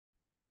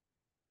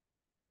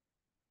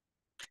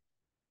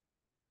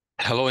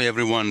Hello,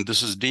 everyone.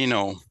 This is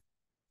Dino.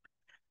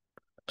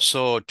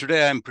 So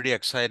today I'm pretty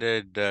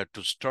excited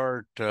to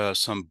start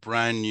some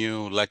brand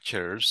new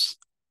lectures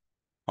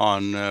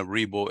on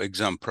RIBO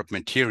exam prep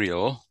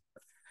material.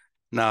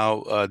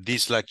 Now,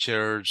 these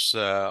lectures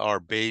are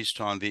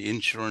based on the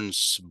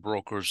Insurance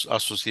Brokers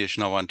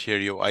Association of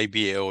Ontario,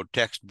 IBAO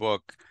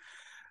textbook.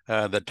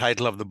 The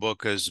title of the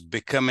book is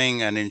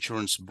Becoming an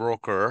Insurance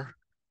Broker,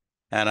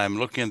 and I'm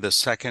looking at the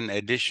second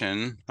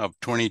edition of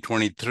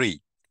 2023.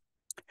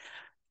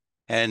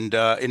 And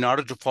in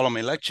order to follow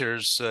my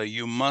lectures,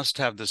 you must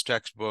have this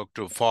textbook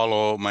to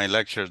follow my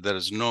lectures. There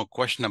is no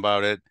question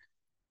about it.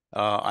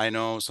 I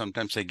know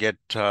sometimes I get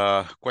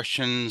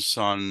questions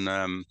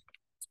on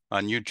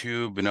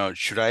YouTube.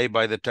 Should I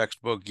buy the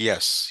textbook?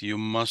 Yes, you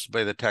must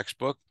buy the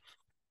textbook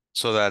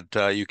so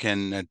that you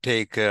can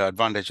take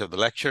advantage of the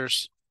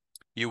lectures.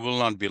 You will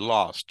not be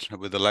lost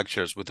with the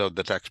lectures without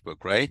the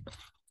textbook, right?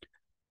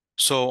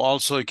 So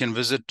also you can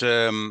visit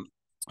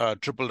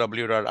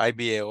www.ibao.org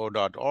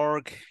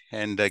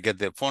and get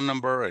their phone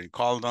number and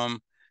call them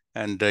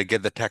and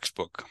get the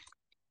textbook.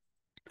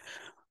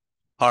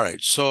 All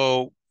right,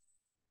 so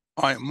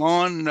I'm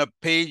on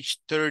page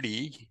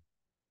 30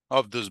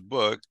 of this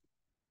book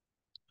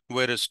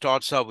where it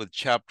starts out with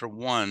chapter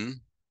 1,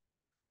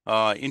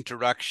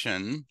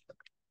 introduction.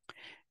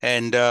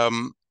 And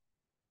I'm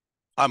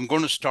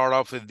going to start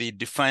off with the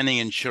defining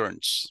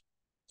insurance.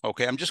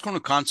 Okay, I'm just going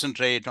to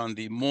concentrate on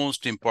the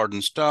most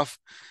important stuff.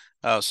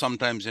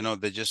 Sometimes,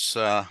 they just,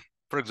 for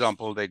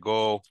example, they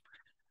go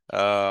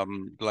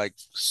like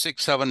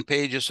 6-7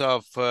 pages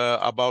of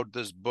about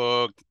this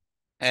book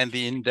and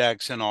the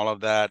index and all of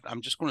that. I'm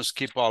just going to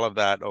skip all of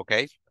that,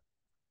 okay,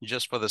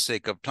 just for the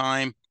sake of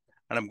time.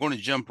 And I'm going to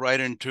jump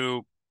right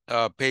into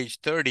page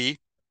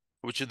 30,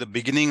 which is the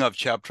beginning of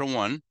chapter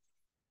 1.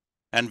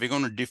 And we're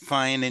going to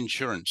define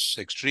insurance,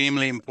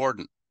 extremely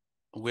important.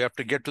 We have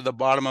to get to the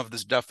bottom of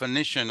this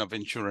definition of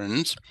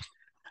insurance.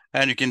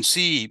 And you can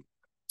see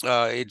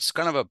it's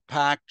kind of a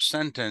packed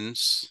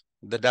sentence,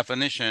 the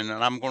definition,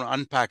 and I'm going to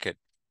unpack it.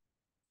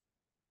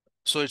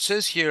 So it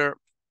says here,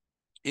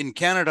 in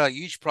Canada,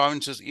 each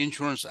province's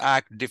Insurance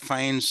Act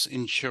defines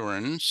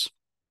insurance.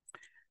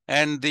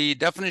 And the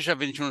definition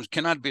of insurance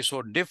cannot be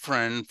so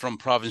different from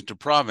province to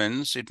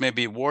province. It may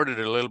be worded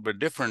a little bit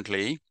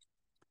differently,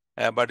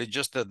 but it's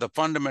just that the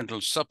fundamental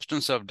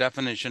substance of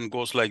definition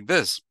goes like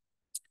this.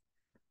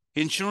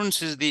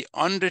 Insurance is the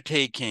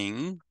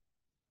undertaking,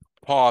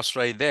 pause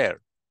right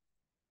there.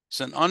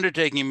 So an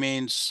undertaking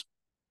means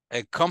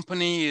a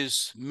company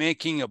is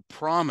making a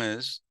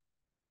promise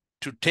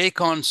to take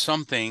on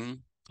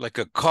something like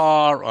a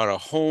car or a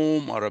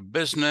home or a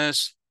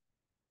business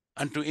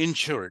and to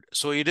insure it.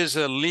 So it is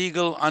a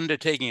legal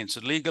undertaking. It's a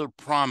legal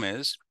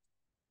promise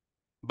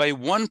by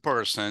one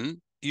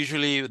person,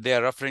 usually they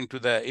are referring to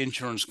the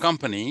insurance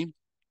company,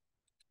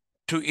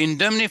 to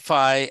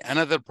indemnify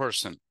another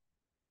person.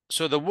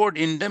 So the word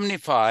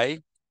indemnify,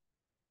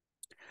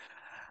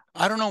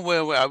 I don't know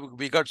where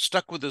we got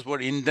stuck with this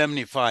word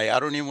indemnify. I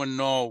don't even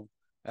know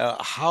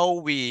how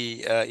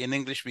we, in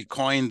English, we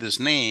coined this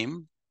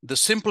name. The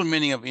simple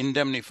meaning of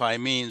indemnify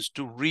means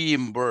to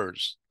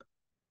reimburse,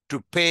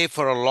 to pay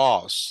for a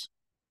loss.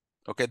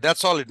 Okay,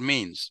 that's all it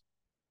means.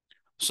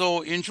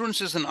 So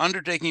insurance is an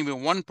undertaking by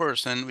one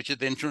person, which is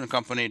the insurance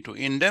company, to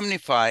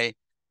indemnify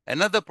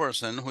another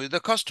person who is the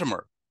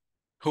customer,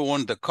 who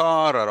owned the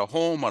car or a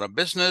home or a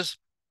business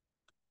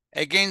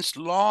against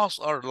loss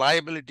or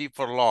liability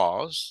for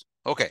loss.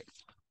 Okay,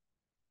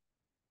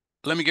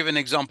 let me give an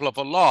example of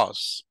a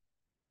loss.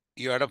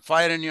 You had a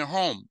fire in your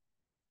home.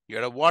 You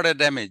had a water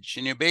damage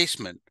in your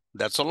basement.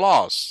 That's a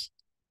loss.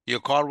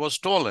 Your car was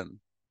stolen.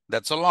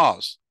 That's a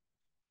loss.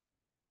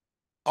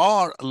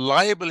 Or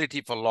liability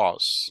for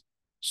loss.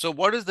 So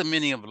what is the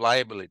meaning of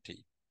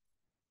liability?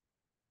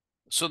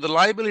 So the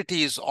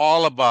liability is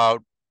all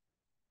about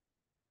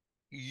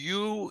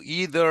you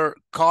either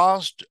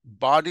caused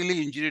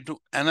bodily injury to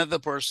another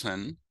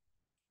person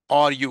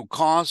or you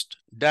caused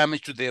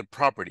damage to their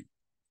property.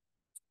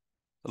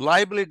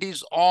 Liability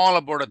is all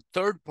about a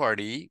third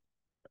party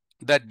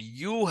that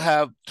you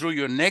have, through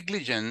your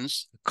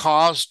negligence,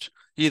 caused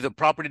either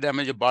property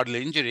damage or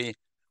bodily injury,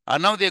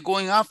 and now they're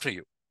going after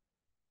you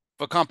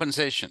for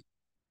compensation.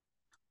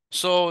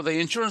 So the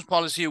insurance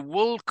policy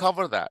will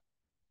cover that.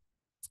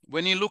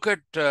 When you look at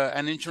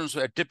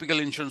a typical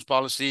insurance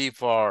policy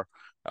for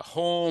a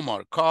home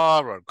or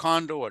car or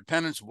condo or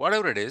tenants,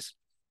 whatever it is,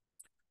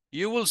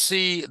 you will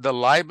see the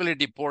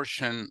liability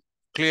portion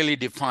clearly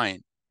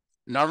defined.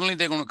 Not only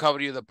they're going to cover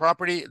you the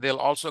property, they'll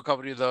also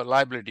cover you the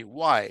liability.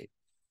 Why?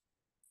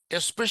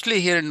 Especially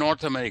here in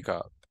North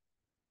America,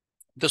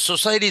 the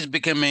society is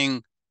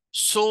becoming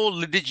so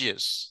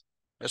litigious,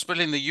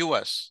 especially in the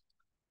US.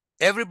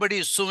 Everybody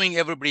is suing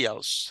everybody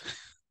else.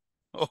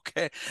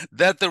 Okay,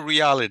 that's the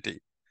reality.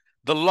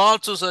 The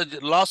lawsuits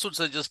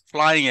are just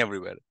flying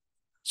everywhere.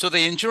 So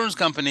the insurance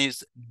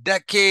companies,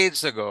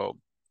 decades ago,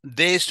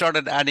 they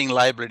started adding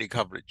liability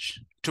coverage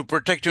to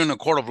protect you in a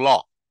court of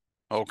law,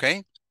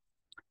 okay?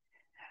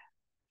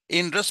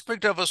 In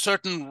respect of a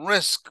certain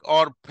risk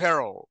or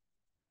peril,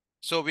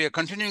 So we are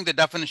continuing the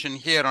definition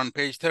here on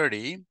page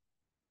 30.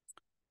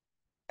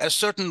 A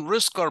certain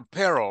risk or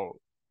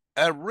peril.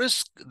 A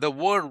risk, the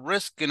word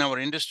risk in our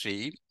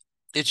industry,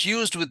 it's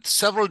used with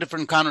several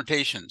different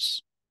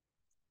connotations.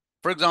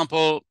 For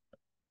example,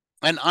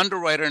 an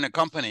underwriter in a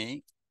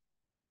company,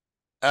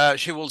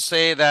 she will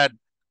say that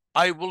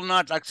I will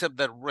not accept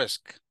that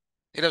risk.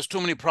 It has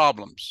too many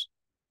problems.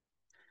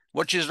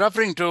 What she's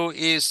referring to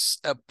is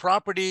a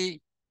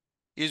property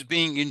is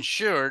being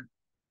insured,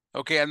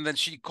 okay, and then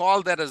she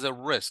called that as a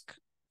risk.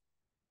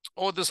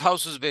 Oh, this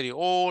house is very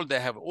old, they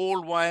have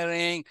old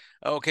wiring,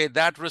 okay,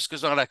 that risk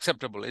is not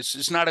acceptable.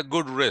 It's not a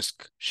good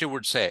risk, she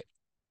would say.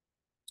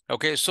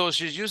 Okay, so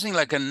she's using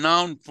like a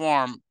noun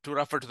form to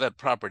refer to that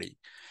property.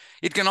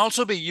 It can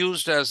also be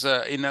used as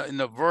in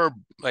a verb,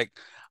 like,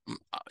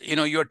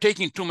 you're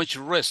taking too much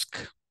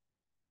risk.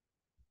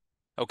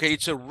 Okay,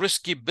 it's a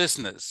risky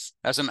business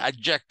as an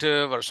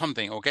adjective or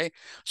something, okay?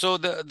 So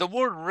the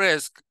word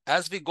risk,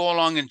 as we go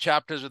along in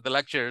chapters with the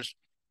lectures,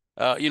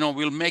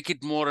 we'll make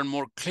it more and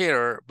more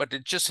clear, but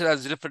it just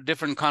has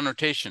different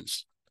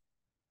connotations.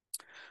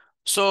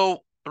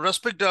 So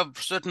respect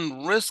of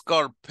certain risk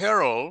or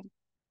peril,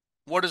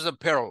 what is a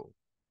peril?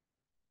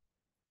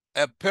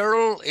 A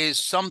peril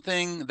is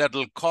something that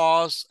will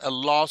cause a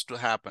loss to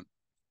happen.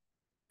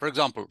 For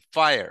example,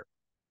 fire,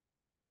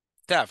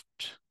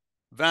 theft,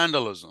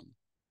 vandalism,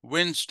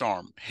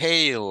 windstorm,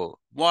 hail,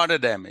 water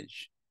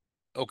damage.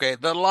 Okay,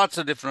 there are lots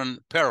of different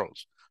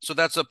perils. So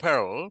that's a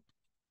peril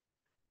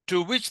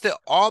to which the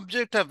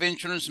object of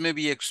insurance may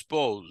be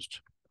exposed.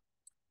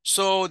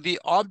 So the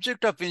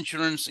object of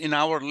insurance in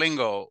our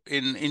lingo,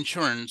 in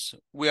insurance,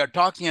 we are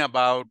talking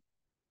about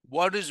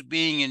what is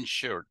being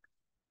insured.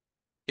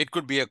 It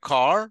could be a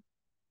car,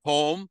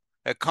 home,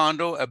 a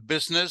condo, a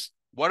business,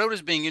 whatever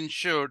is being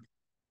insured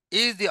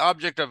is the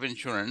object of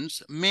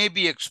insurance, may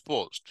be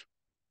exposed.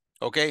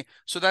 Okay,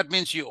 so that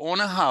means you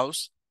own a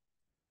house,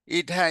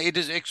 it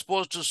is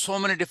exposed to so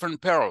many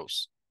different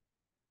perils.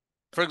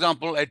 For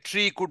example, a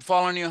tree could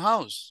fall on your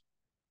house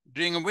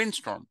during a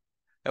windstorm.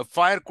 A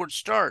fire could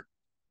start.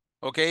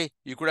 Okay,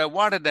 you could have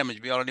water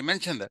damage. We already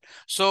mentioned that.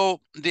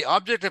 So the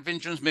object of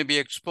insurance may be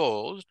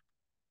exposed.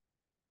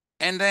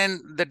 And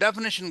then the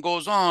definition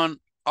goes on,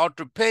 or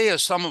to pay a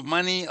sum of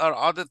money or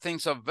other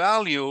things of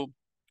value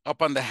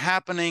upon the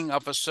happening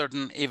of a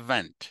certain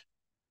event.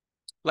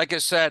 Like I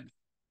said,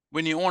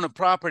 when you own a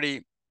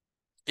property,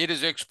 it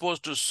is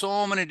exposed to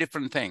so many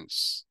different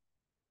things.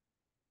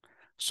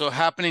 So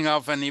happening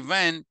of an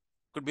event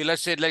could be,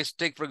 let's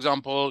take, for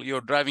example,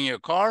 you're driving your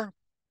car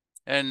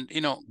and,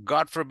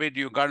 God forbid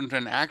you got into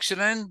an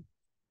accident.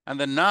 And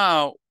then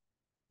now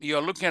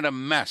you're looking at a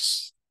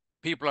mess.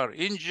 People are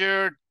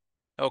injured,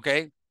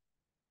 okay?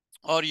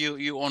 Or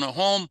you own a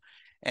home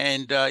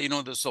and,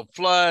 there's a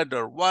flood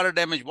or water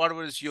damage,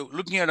 whatever it is, you're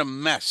looking at a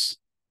mess.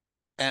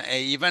 An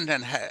event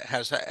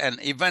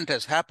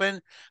has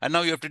happened and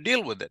now you have to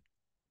deal with it,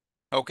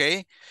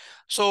 okay?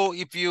 So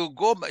if you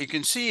go, you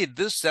can see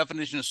this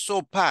definition is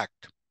so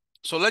packed.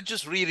 So let's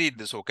just reread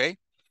this, okay?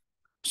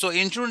 So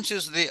insurance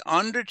is the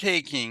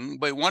undertaking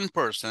by one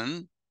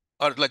person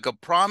or like a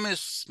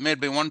promise made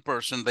by one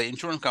person, the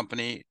insurance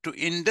company, to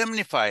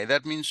indemnify.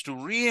 That means to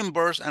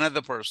reimburse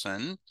another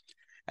person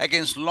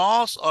against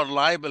loss or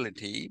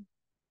liability.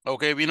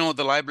 Okay, we know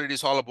the liability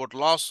is all about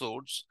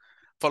lawsuits.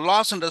 For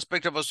loss in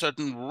respect of a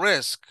certain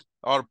risk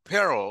or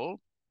peril,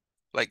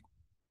 like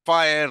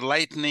fire,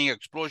 lightning,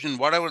 explosion,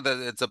 whatever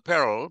it's a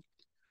peril,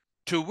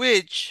 to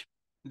which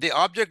the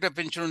object of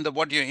insurance,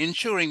 what you're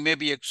insuring, may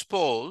be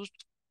exposed,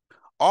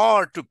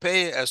 or to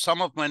pay a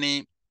sum of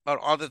money or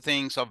other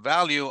things of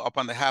value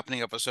upon the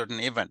happening of a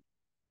certain event.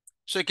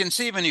 So you can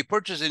see when you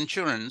purchase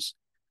insurance,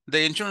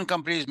 the insurance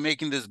company is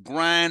making this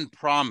grand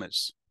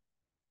promise.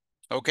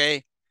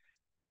 Okay,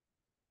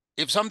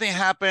 if something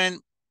happened,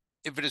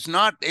 if it is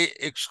not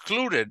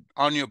excluded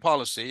on your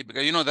policy,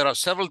 because there are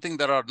several things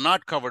that are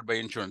not covered by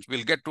insurance.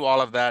 We'll get to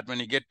all of that when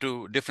you get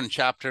to different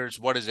chapters,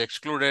 what is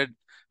excluded,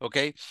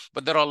 okay?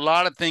 But there are a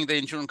lot of things the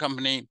insurance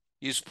company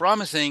is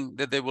promising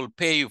that they will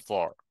pay you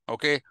for,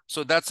 okay?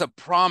 So that's a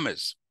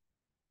promise.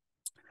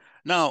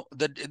 Now,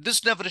 this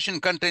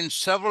definition contains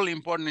several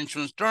important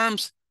insurance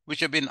terms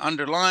which have been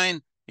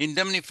underlined.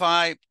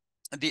 Indemnify,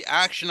 the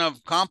action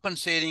of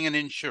compensating an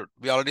insured.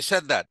 We already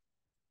said that.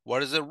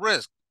 What is the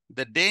risk?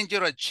 The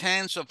danger or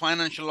chance of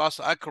financial loss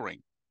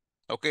occurring.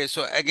 Okay,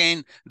 so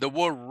again, the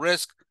word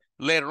risk,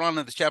 later on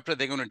in the chapter,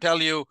 they're going to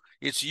tell you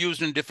it's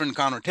used in different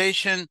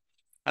connotation.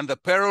 And the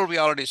peril, we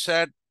already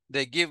said,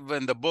 they give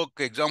in the book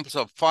examples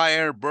of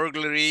fire,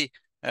 burglary,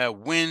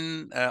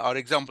 wind, are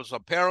examples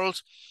of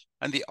perils.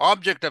 And the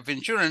object of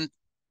insurance,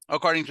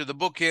 according to the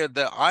book here,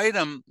 the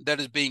item that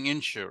is being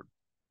insured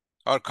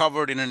are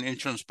covered in an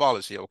insurance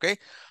policy, okay?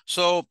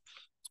 So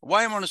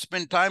why I want to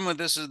spend time with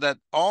this is that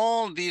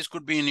all these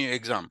could be in your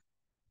exam,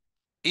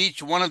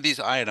 each one of these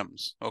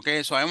items,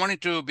 okay? So I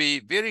wanted to be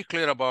very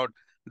clear about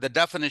the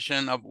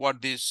definition of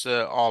what this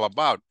all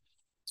about.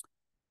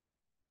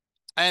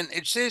 And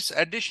it says,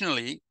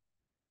 additionally,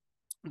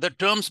 the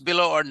terms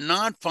below are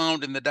not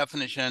found in the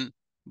definition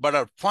but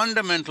are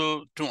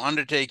fundamental to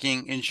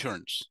undertaking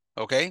insurance,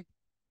 okay?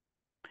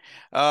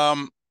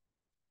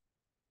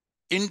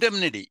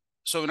 Indemnity.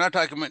 So we're not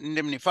talking about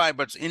indemnify,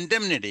 but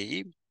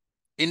indemnity.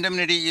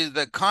 Indemnity is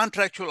the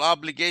contractual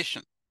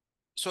obligation.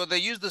 So they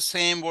use the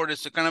same word.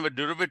 It's a kind of a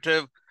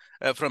derivative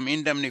from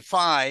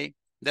indemnify.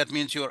 That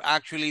means you're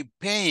actually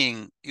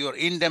paying, you're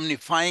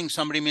indemnifying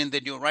somebody, means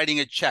that you're writing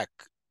a check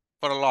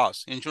for a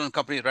loss. Insurance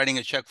company is writing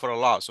a check for a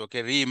loss,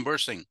 okay,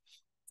 reimbursing.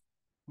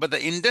 But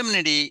the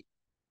indemnity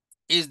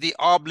is the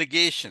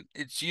obligation.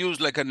 It's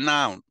used like a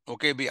noun,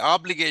 okay? The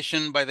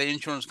obligation by the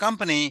insurance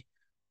company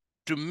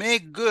to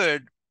make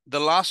good the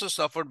losses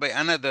suffered by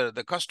another,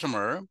 the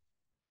customer,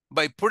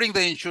 by putting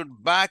the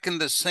insured back in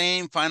the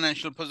same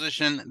financial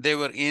position they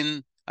were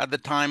in at the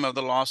time of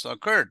the loss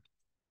occurred.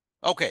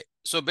 Okay,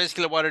 so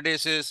basically what it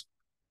is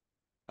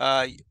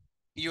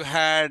you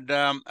had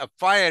a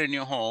fire in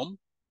your home,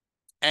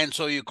 and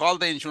so you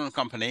called the insurance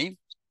company,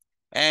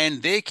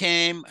 and they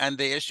came and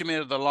they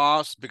estimated the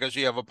loss because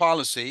you have a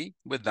policy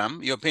with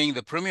them. You're paying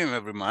the premium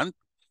every month,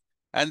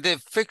 and they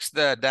fixed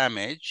the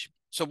damage.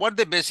 So what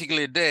they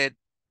basically did,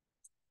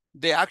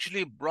 they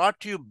actually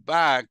brought you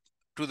back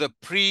to the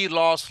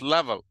pre-loss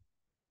level.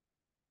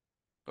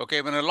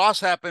 Okay, when a loss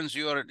happens,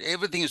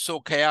 everything is so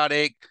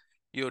chaotic,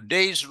 your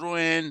day's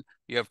ruined,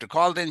 you have to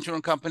call the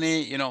insurance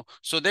company,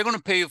 so they're going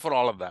to pay you for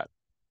all of that.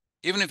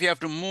 Even if you have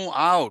to move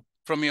out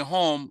from your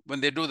home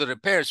when they do the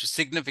repairs,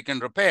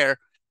 significant repair,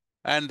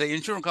 and the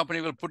insurance company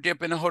will put you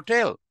up in a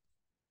hotel,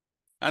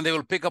 and they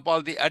will pick up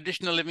all the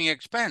additional living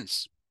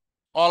expense,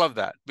 all of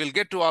that. We'll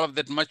get to all of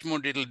that much more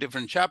detail,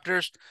 different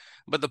chapters.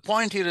 But the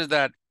point here is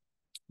that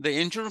the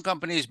insurance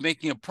company is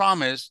making a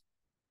promise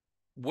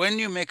when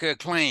you make a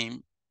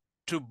claim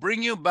to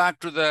bring you back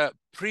to the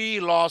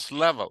pre-loss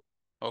level.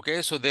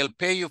 Okay, so they'll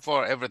pay you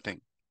for everything.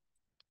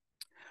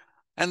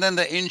 And then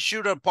the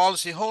insured or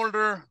policy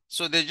holder,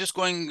 so they're just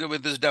going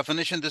with this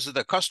definition. This is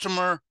the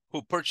customer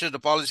who purchased the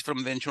policy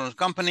from the insurance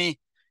company.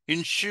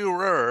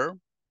 Insurer,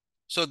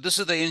 so this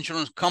is the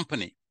insurance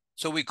company.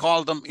 So we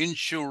call them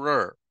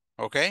insurer,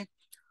 okay?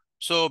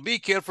 So be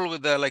careful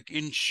with the like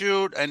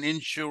insured and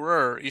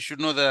insurer. You should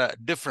know the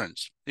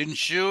difference.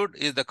 Insured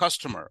is the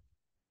customer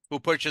who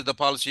purchased the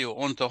policy, who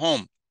owns the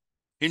home.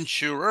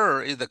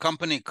 Insurer is the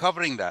company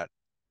covering that,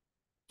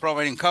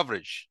 providing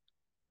coverage.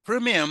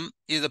 Premium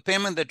is a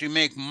payment that you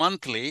make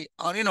monthly,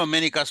 or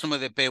many customers,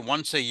 they pay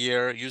once a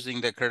year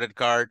using their credit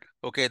card.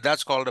 Okay,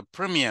 that's called a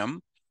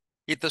premium.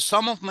 It's the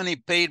sum of money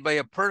paid by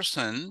a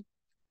person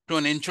to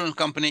an insurance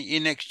company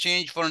in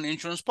exchange for an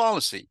insurance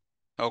policy.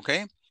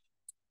 Okay,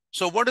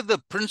 so what is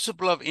the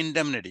principle of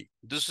indemnity?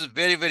 This is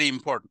very, very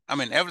important. I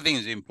mean, everything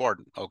is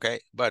important,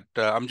 okay? But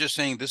I'm just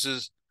saying this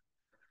is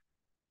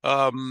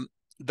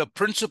the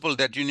principle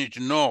that you need to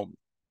know.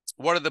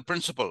 What are the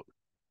principles?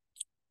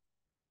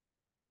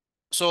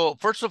 So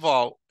first of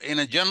all, in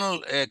a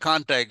general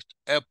context,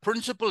 a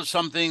principle is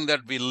something that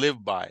we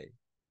live by.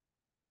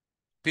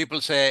 People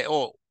say,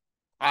 oh,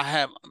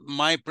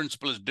 my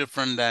principle is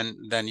different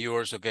than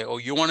yours. Okay, oh,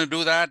 you want to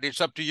do that?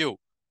 It's up to you.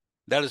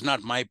 That is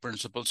not my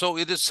principle. So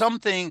it is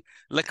something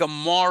like a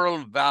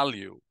moral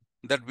value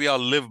that we all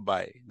live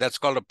by. That's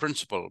called a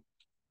principle.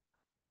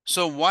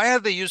 So why are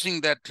they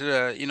using that,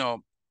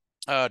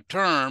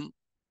 term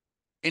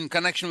in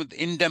connection with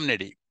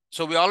indemnity?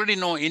 So we already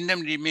know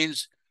indemnity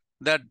means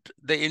that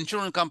the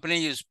insurance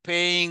company is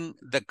paying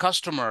the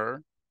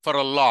customer for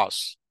a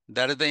loss.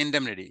 That is the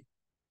indemnity.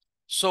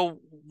 So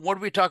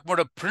what we talk about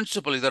a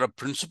principle, is there a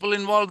principle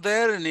involved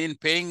there in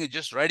paying,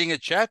 just writing a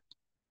check?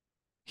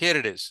 Here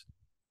it is.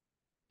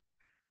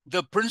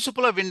 The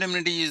principle of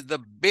indemnity is the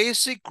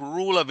basic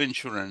rule of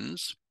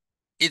insurance.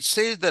 It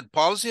says that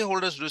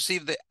policyholders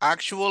receive the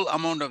actual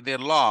amount of their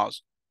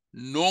loss,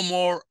 no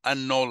more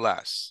and no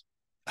less.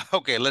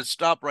 Okay, let's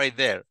stop right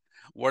there.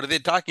 What are they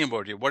talking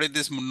about here? What is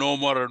this no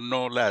more or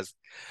no less?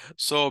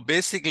 So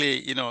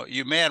basically,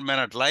 you may or may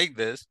not like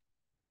this.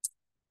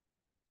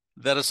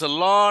 There is a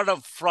lot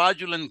of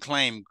fraudulent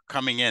claim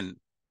coming in.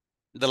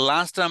 The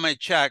last time I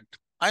checked,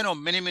 I know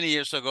many, many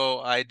years ago,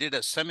 I did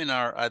a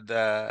seminar at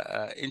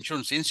the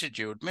Insurance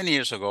Institute many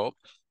years ago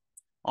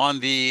on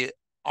the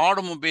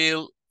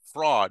automobile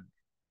fraud.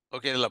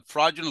 Okay, the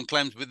fraudulent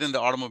claims within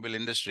the automobile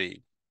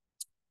industry.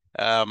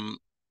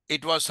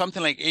 It was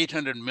something like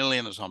 800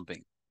 million or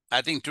something.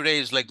 I think today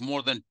is like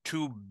more than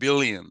 2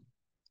 billion,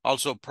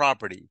 also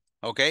property,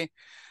 okay?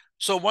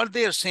 So what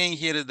they are saying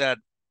here is that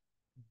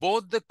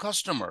both the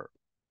customer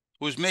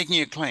who's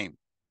making a claim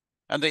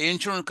and the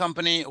insurance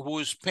company who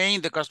is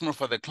paying the customer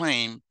for the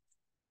claim,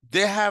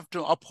 they have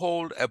to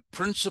uphold a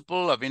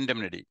principle of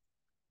indemnity.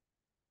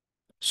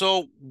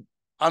 So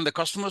on the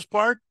customer's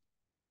part,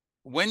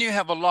 when you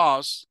have a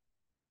loss,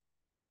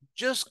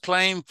 just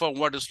claim for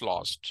what is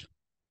lost.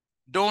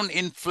 Don't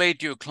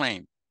inflate your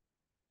claim.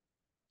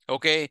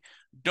 Okay,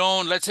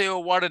 let's say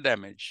water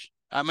damage.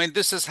 I mean,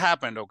 this has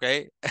happened,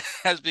 okay?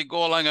 As we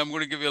go along, I'm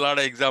going to give you a lot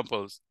of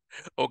examples.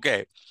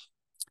 Okay,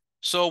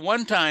 so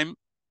one time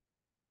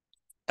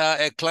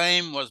a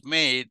claim was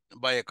made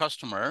by a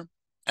customer,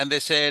 and they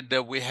said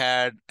that we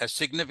had a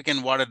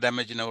significant water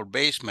damage in our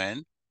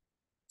basement,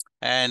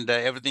 and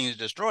everything is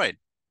destroyed.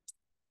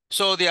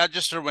 So the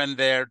adjuster went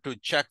there to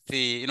check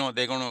the,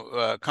 they're going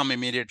to come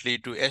immediately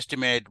to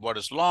estimate what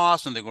is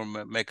lost, and they're going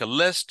to make a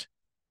list.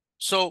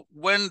 So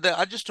when the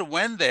adjuster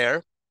went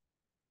there,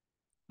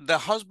 the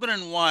husband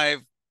and wife,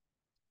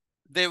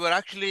 they were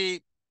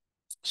actually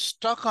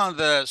stuck on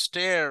the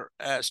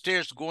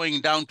stairs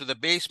going down to the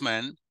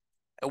basement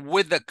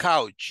with the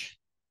couch.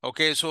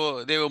 Okay,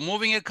 so they were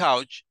moving a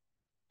couch,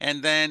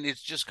 and then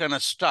it's just kind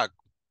of stuck.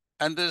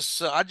 And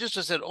this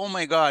adjuster said, "Oh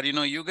my God,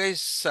 you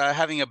guys are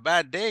having a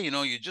bad day.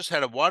 You just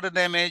had a water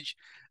damage,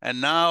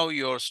 and now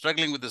you're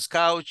struggling with this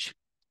couch."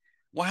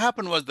 What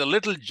happened was the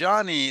little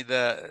Johnny,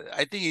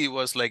 I think he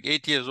was like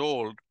 8 years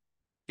old.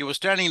 He was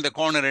standing in the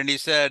corner, and he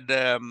said,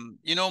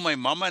 "My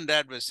mom and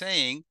dad were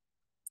saying,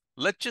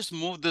 let's just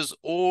move this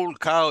old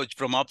couch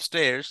from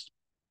upstairs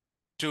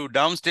to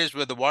downstairs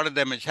where the water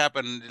damage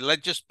happened.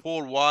 Let's just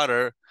pour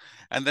water,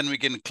 and then we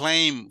can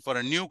claim for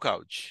a new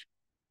couch."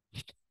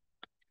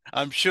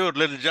 I'm sure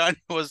little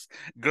Johnny was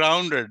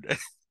grounded.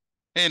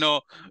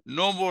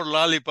 No more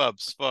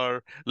lollipops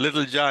for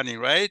little Johnny,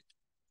 right?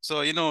 So,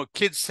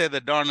 kids say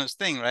the darnest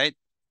thing, right?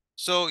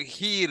 So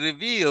he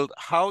revealed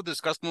how this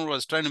customer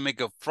was trying to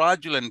make a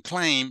fraudulent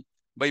claim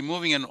by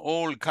moving an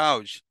old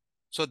couch.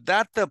 So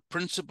that's the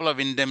principle of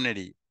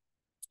indemnity.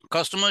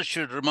 Customers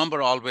should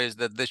remember always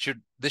that they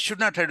should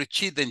not try to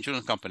cheat the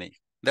insurance company.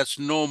 That's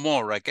no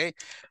more, okay?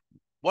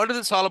 What is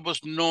this all about?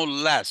 No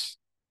less.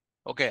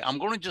 Okay, I'm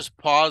going to just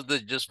pause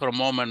this just for a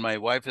moment. My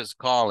wife is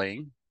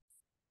calling.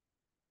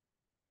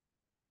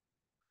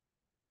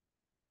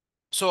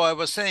 So I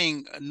was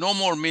saying no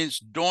more means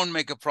don't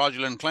make a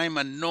fraudulent claim,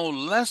 and no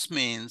less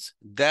means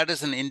that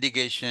is an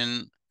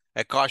indication,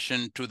 a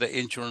caution to the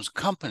insurance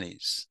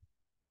companies.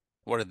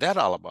 What is that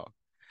all about?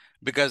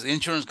 Because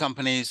insurance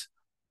companies,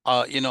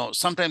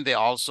 sometimes they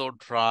also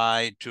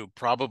try to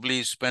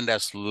probably spend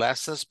as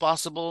less as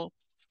possible,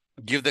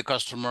 give the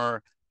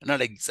customer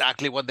not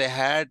exactly what they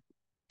had.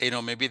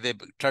 Maybe they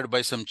try to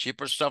buy some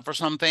cheaper stuff or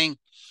something.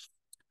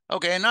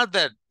 Okay, not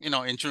that,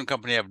 insurance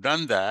company have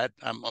done that.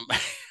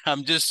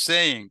 I'm just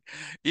saying,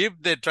 if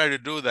they try to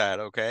do that,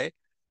 okay,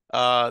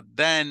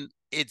 then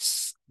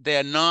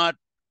they're not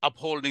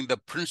upholding the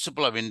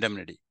principle of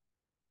indemnity.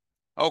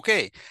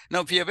 Okay,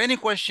 now if you have any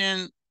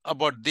question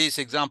about these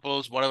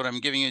examples, whatever I'm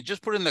giving you,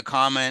 just put in the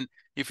comment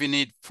if you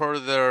need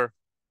further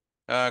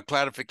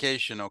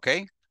clarification,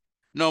 okay?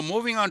 Now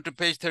moving on to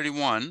page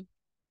 31,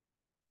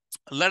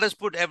 let us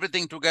put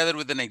everything together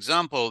with an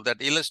example that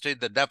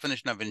illustrates the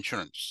definition of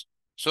insurance.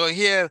 So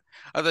here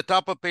at the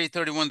top of page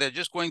 31, they're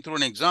just going through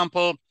an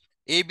example.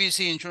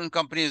 ABC Insurance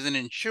Company is an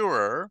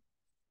insurer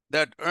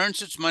that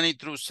earns its money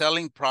through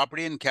selling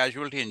property and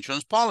casualty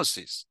insurance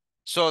policies.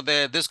 So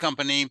this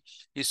company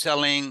is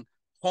selling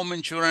home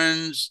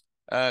insurance,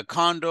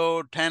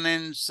 condo,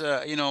 tenants,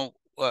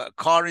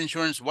 car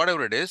insurance,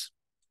 whatever it is.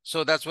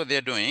 So that's what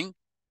they're doing.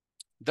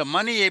 The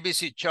money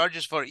ABC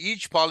charges for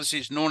each policy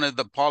is known as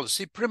the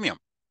policy premium.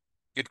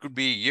 It could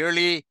be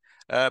yearly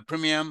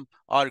premium,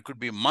 or it could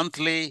be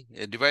monthly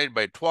divided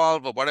by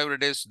 12 or whatever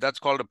it is. That's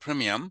called a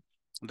premium.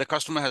 The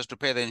customer has to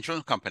pay the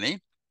insurance company.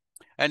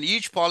 And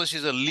each policy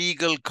is a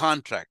legal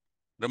contract.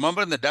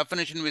 Remember in the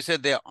definition, we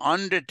said they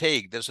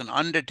undertake. There's an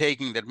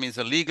undertaking. That means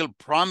a legal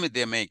promise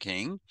they're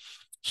making.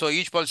 So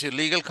each policy is a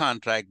legal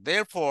contract.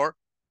 Therefore,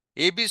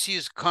 ABC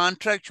is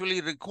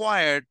contractually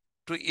required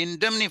to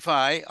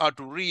indemnify or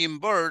to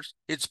reimburse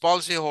its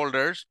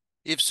policyholders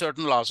if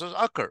certain losses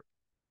occur.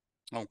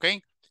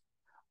 Okay.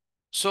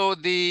 So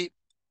the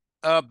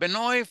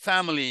Benoit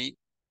family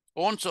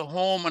owns a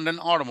home and an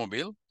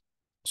automobile.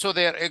 So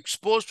they are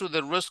exposed to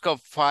the risk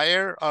of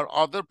fire or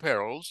other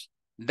perils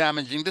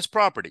damaging this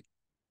property.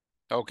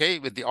 Okay,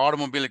 with the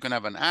automobile, you can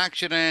have an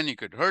accident, you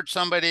could hurt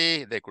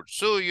somebody, they could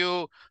sue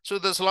you. So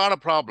there's a lot of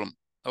problem,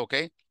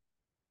 okay?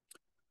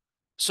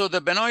 So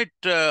the Benoit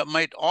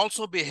might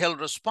also be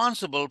held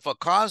responsible for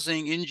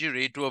causing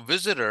injury to a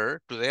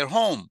visitor to their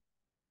home.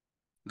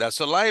 That's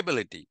a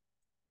liability.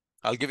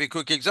 I'll give you a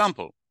quick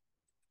example.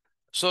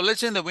 So let's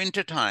say in the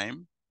winter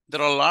time,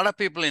 there are a lot of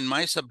people in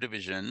my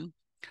subdivision.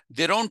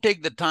 They don't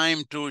take the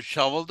time to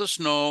shovel the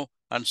snow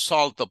and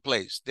salt the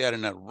place. They are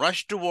in a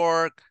rush to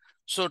work.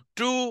 So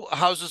 2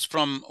 houses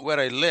from where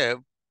I live,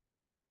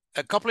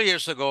 a couple of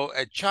years ago,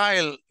 a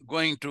child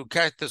going to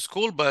catch the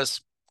school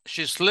bus,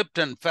 she slipped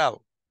and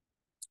fell.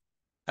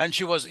 And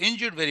she was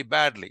injured very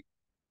badly.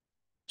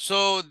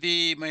 So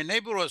my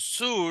neighbor was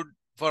sued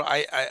for,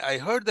 I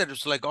heard that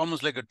it's like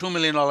almost like a $2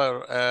 million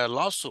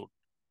lawsuit.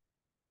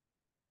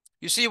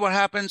 You see what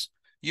happens?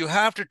 You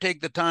have to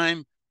take the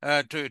time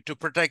to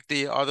protect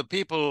the other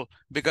people,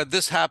 because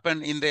this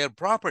happened in their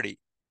property,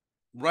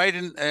 right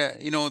in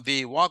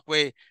the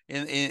walkway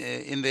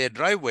in their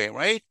driveway,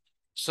 right?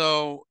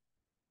 So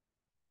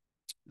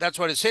that's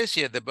what it says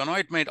here. The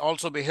Benoit might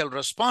also be held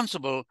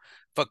responsible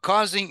for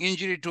causing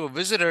injury to a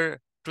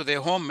visitor to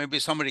their home. Maybe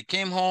somebody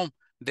came home,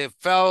 they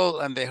fell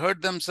and they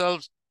hurt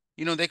themselves.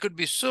 They could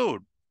be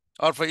sued,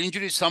 or for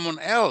injury to someone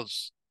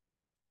else.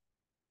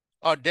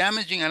 or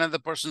damaging another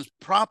person's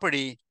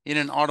property in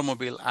an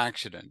automobile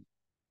accident.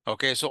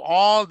 Okay, so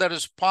all that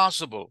is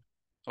possible,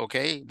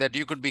 okay, that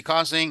you could be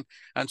causing,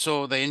 and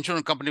so the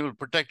insurance company will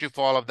protect you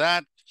for all of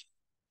that.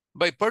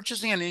 By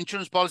purchasing an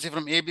insurance policy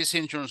from ABC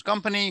Insurance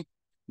Company,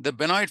 the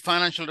Benoit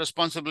financial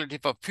responsibility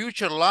for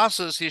future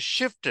losses is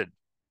shifted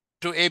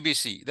to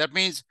ABC. That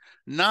means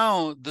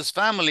now this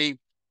family,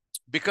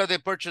 because they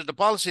purchased the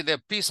policy, they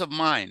have peace of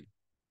mind.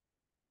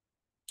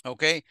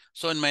 Okay,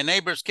 so in my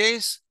neighbor's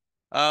case,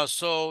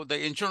 so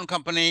the insurance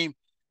company,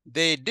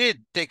 they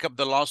did take up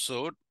the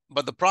lawsuit,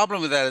 but the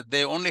problem with that,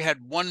 they only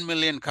had 1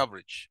 million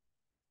coverage.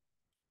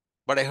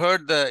 But I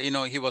heard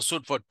he was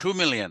sued for 2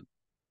 million.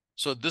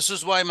 So this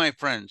is why, my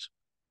friends,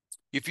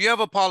 if you have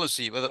a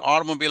policy, whether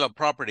automobile or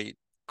property,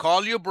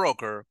 call your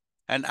broker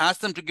and ask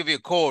them to give you a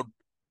code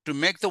to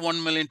make the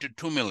 1 million to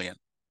 2 million.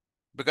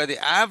 Because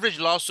the average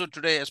lawsuit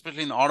today,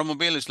 especially in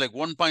automobile, is like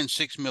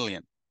 1.6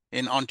 million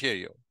in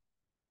Ontario.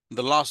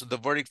 The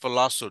verdict for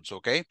lawsuits,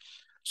 okay?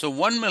 So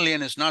 1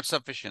 million is not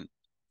sufficient.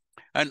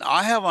 And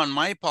I have on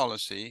my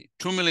policy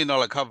 $2 million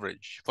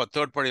coverage for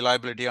third-party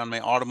liability on my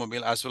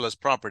automobile as well as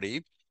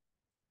property.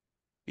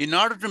 In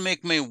order to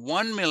make my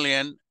 1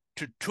 million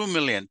to 2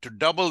 million, to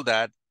double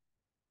that,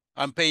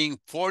 I'm paying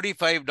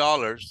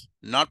 $45,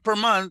 not per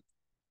month,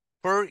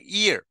 per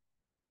year,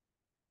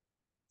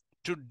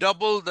 to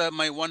double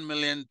my 1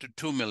 million to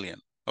 2 million.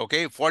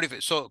 Okay,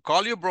 45. So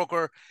call your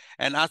broker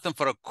and ask them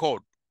for a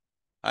quote,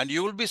 and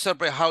you will be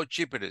surprised how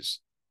cheap it is.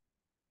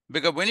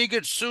 Because when you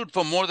get sued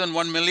for more than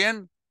 1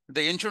 million,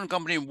 the insurance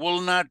company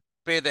will not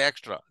pay the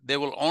extra. They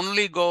will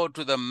only go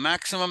to the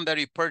maximum that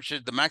you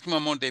purchased, the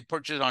maximum amount they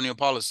purchased on your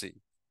policy.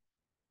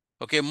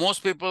 Okay,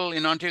 most people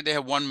in Ontario, they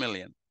have 1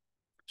 million.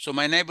 So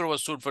my neighbor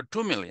was sued for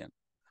 2 million.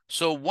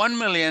 So 1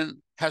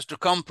 million has to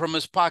come from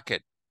his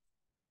pocket,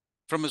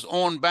 from his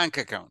own bank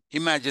account.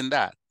 Imagine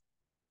that.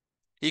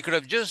 He could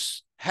have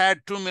just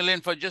had 2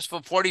 million for just for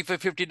 $40,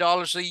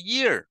 $50 a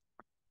year.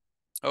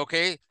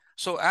 Okay,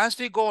 so as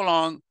we go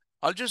along,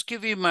 I'll just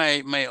give you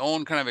my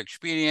own kind of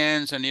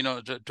experience and,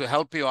 to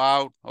help you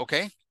out,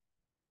 okay?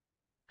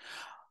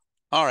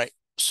 All right,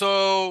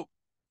 so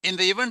in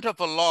the event of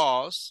a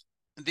loss,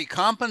 the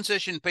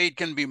compensation paid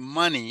can be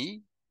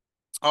money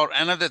or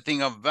another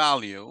thing of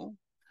value.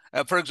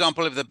 For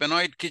example, if the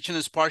Benoit kitchen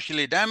is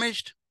partially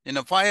damaged in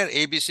a fire,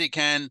 ABC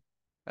can,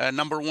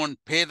 number one,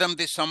 pay them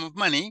the sum of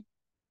money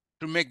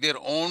to make their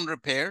own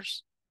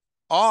repairs,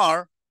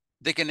 or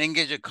they can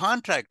engage a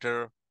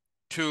contractor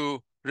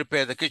to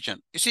repair the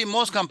kitchen. You see,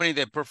 most companies,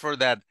 they prefer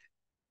that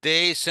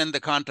they send the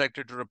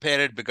contractor to repair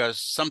it, because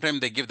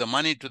sometimes they give the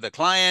money to the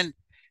client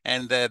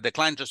and the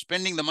client is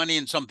spending the money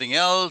in something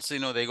else.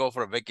 They go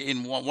for a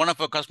vacation. One of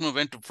our customers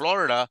went to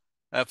Florida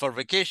for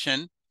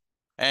vacation,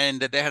 and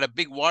they had a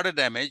big water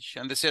damage,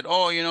 and they said,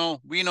 oh,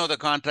 we know the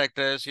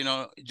contractors,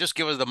 just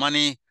give us the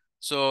money.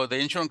 So the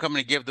insurance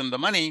company gave them the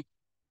money,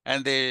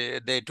 and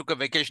they took a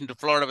vacation to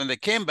Florida. When they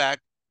came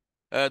back,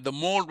 the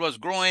mold was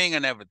growing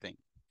and everything.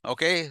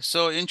 Okay,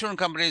 so insurance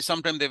companies,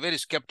 sometimes they're very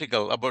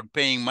skeptical about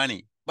paying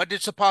money, but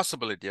it's a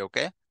possibility,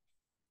 okay?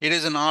 It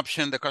is an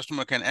option the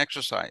customer can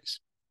exercise.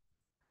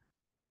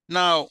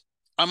 Now,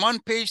 I'm on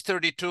page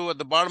 32 at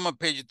the bottom of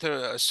page,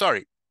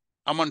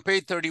 I'm on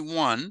page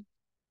 31.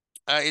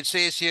 It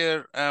says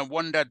here,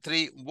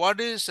 1.3, what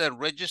is a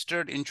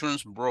registered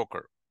insurance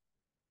broker?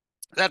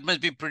 That must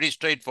be pretty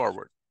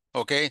straightforward,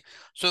 okay?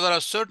 So there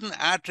are certain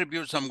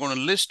attributes I'm going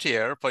to list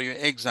here for your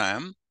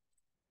exam.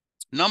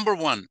 Number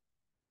one,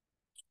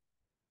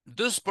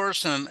 this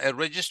person, a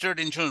registered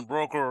insurance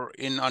broker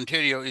in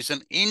Ontario, is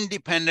an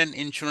independent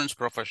insurance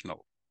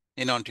professional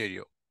in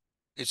Ontario.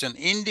 It's an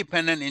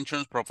independent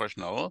insurance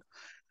professional,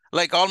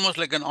 almost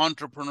like an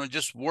entrepreneur,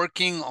 just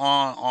working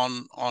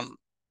on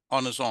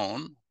his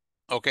own,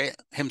 okay,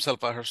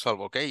 himself or herself,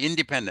 okay,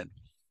 independent,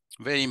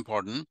 very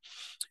important.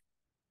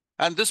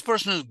 And this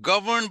person is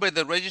governed by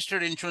the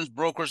Registered Insurance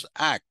Brokers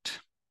Act,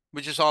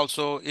 which is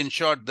also, in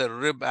short, the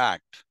RIB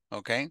Act,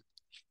 okay?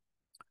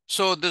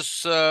 So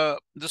this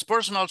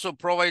person also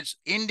provides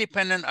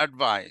independent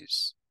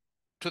advice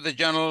to the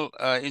general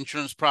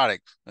insurance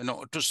product,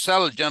 to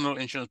sell general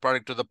insurance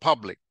product to the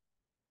public,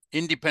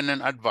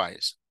 independent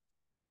advice.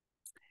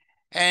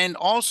 And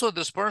also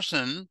this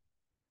person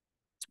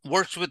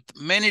works with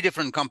many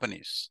different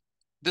companies.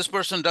 This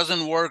person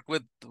doesn't work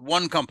with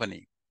one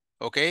company,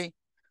 okay?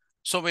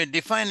 So we're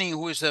defining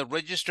who is a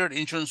registered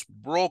insurance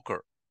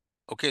broker.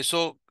 Okay,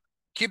 so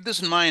keep this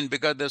in mind,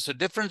 because there's a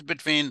difference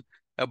between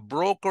a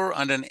broker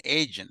and an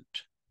agent.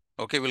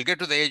 Okay, we'll get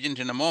to the agent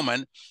in a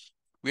moment.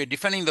 We are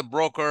defining the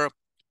broker.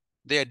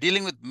 They are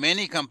dealing with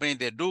many companies.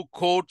 They do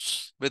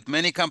quotes with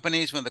many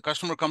companies. When the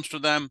customer comes to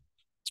them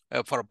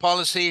for a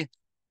policy,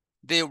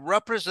 they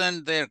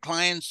represent their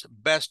client's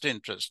best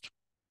interest.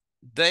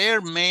 Their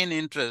main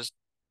interest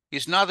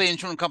is not the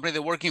insurance company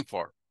they're working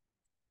for.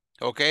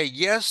 Okay,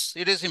 yes,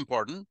 it is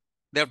important.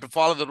 They have to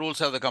follow the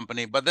rules of the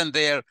company, but then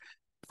their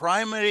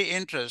primary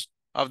interest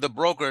of the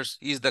brokers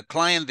is the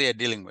client they are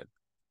dealing with.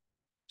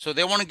 So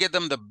they want to get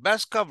them the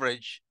best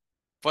coverage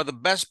for the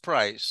best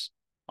price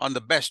on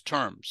the best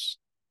terms,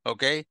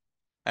 okay?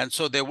 And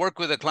so they work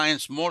with the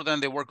clients more than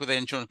they work with the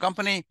insurance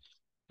company.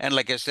 And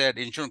like I said,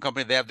 insurance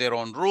company, they have their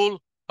own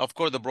rule. Of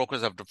course, the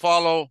brokers have to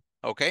follow,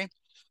 okay?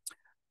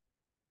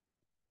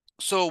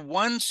 So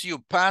once you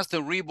pass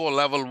the RIBO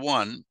level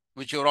 1,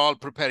 which you're all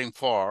preparing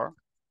for,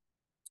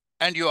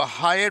 and you are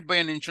hired by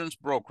an insurance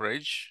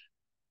brokerage,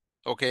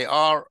 okay,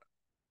 or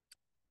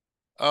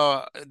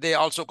they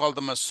also call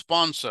them a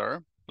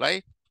sponsor,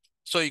 right?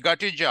 So you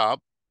got your job.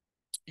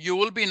 You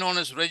will be known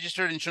as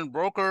registered insurance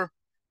broker.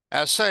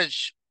 As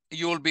such,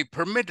 you will be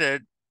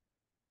permitted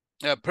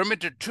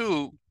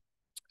to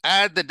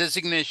add the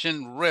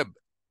designation RIB,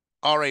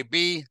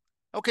 R-I-B.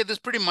 Okay, this is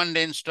pretty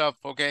mundane stuff.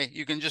 Okay,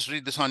 you can just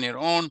read this on your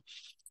own.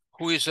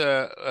 Who is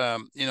a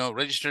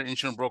registered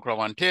insurance broker of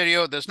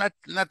Ontario? There's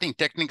nothing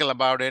technical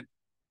about it.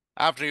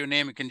 After your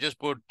name, you can just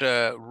put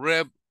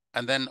RIB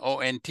and then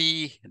ONT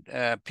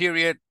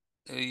period.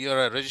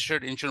 You're a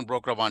registered insurance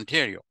broker of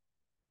Ontario.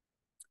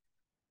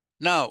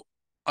 Now,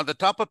 on the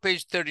top of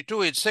page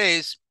 32, it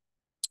says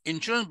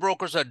insurance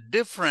brokers are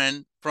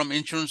different from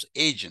insurance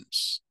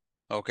agents.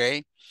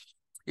 Okay,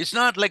 it's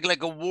not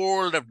like a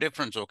world of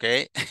difference.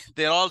 Okay,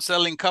 they're all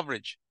selling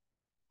coverage,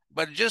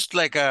 but just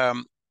like a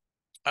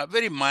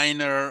very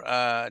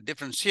minor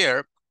difference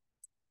here.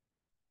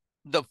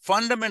 The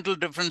fundamental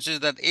difference is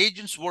that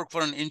agents work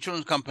for an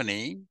insurance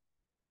company,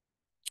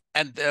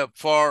 and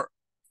for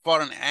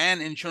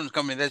an insurance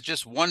company, that's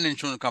just one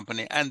insurance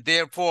company, and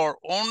therefore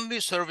only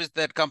service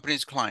that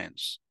company's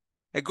clients.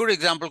 A good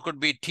example could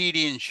be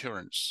TD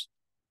Insurance.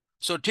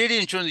 So TD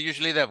Insurance,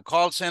 usually they have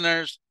call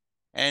centers,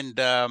 and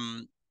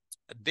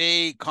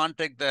they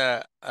contact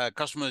the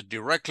customers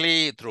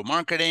directly through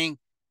marketing,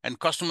 and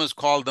customers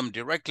call them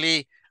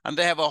directly, and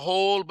they have a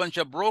whole bunch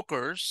of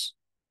brokers,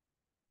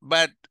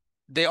 but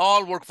they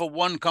all work for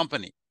one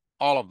company,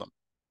 all of them.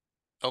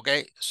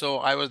 Okay, so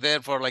I was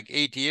there for like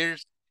 8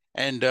 years,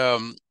 and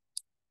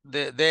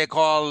they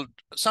called,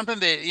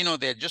 sometimes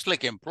they're just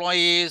like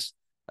employees,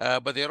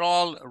 but they're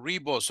all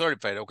RIBO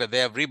certified. Okay, they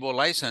have RIBO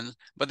license,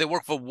 but they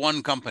work for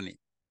one company.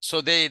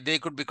 So they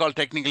could be called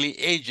technically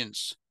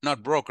agents,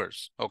 not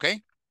brokers.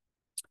 Okay.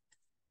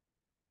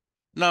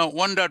 Now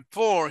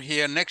 1.4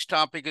 here, next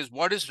topic is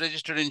what is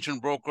registered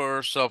insurance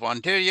brokers of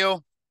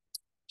Ontario.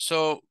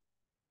 So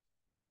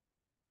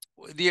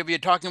we are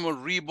talking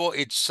about RIBO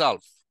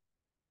itself,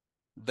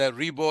 the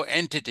RIBO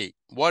entity.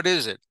 What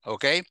is it?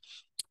 Okay.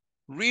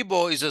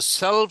 RIBO is a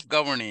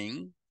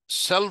self-governing,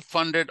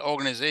 self-funded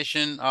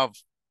organization of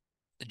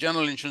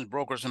general insurance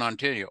brokers in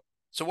Ontario.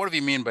 So what do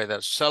we mean by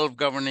that?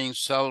 Self-governing,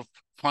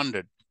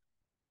 self-funded.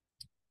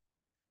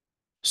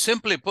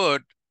 Simply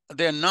put,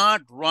 they're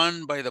not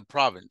run by the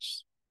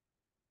province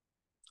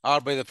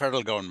or by the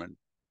federal government.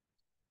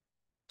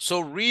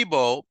 So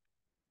RIBO,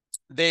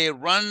 they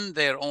run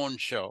their own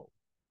show.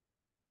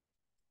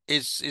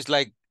 It's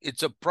like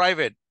it's a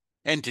private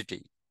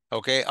entity.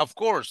 Okay, of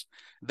course,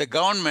 the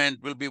government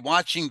will be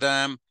watching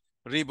them.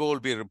 RIBO will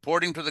be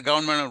reporting to the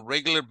government on a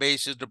regular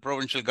basis, the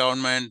provincial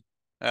government,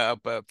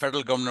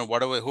 federal government,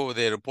 whoever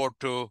they report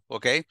to.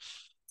 Okay,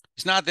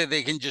 it's not that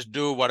they can just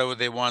do whatever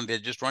they want. They're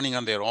just running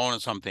on their own or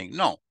something.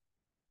 No,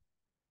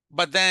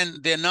 but then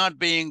they're not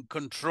being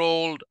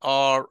controlled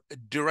or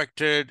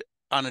directed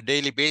on a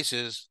daily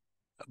basis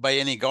by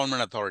any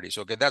government authorities.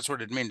 Okay, that's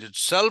what it means.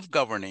 It's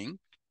self-governing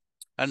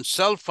and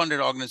self-funded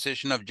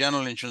organization of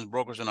general insurance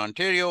brokers in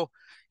Ontario.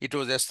 It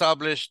was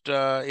established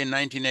in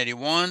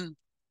 1981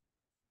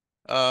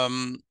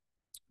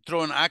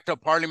 through an act of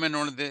parliament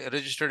under the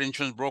Registered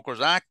Insurance Brokers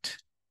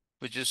Act,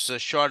 which is a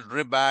short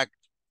RIB Act.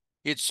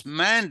 Its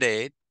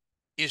mandate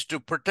is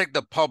to protect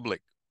the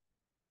public.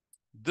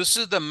 This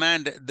is the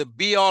mandate, the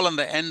be-all and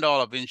the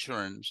end-all of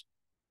insurance.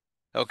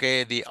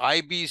 Okay, the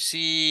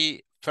IBC,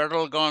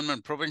 federal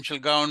government, provincial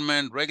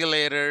government,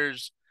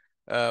 regulators,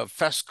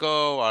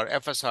 FESCO or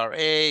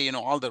FSRA,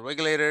 all the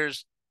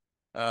regulators,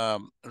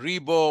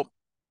 RIBO,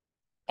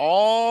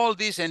 all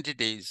these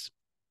entities,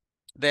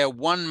 they have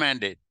one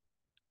mandate: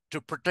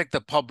 to protect the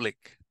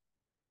public.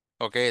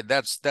 Okay,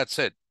 that's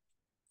it.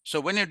 So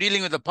when you're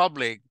dealing with the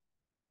public,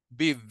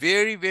 be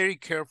very, very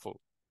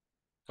careful.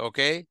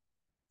 Okay,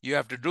 you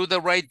have to do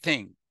the right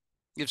thing.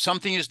 If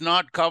something is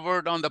not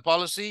covered on the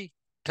policy,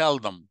 tell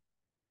them.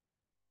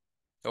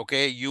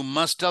 Okay, you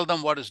must tell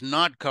them what is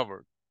not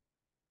covered.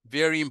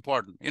 Very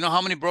important. You know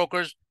how many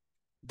brokers,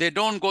 they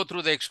don't go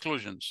through the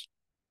exclusions,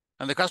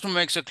 and the customer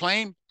makes a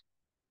claim,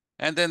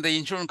 and then the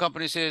insurance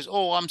company says,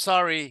 oh, I'm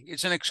sorry,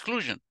 it's an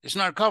exclusion. It's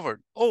not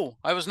covered. Oh,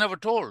 I was never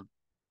told.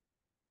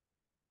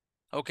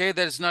 Okay,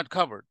 that is not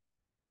covered.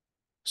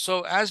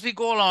 So as we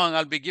go along,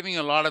 I'll be giving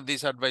a lot of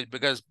this advice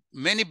because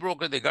many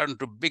brokers, they got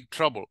into big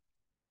trouble.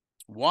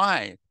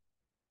 Why?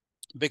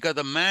 Because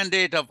the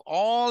mandate of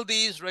all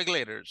these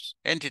regulators,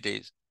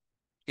 entities,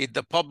 is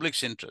the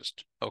public's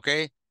interest.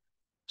 Okay,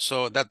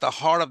 so that's the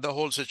heart of the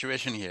whole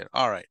situation here.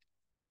 All right.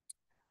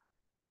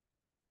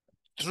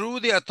 Through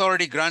the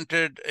authority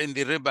granted in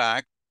the RIB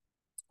Act,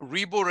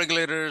 RIBO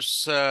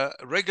regulators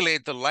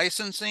regulate the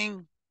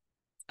licensing,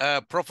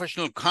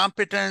 professional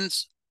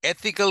competence,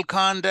 ethical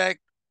conduct,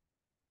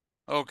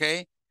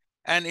 okay,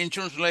 and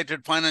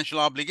insurance-related financial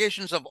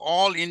obligations of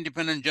all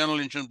independent general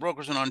insurance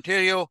brokers in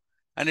Ontario,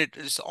 and it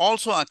is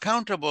also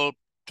accountable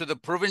to the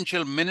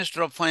provincial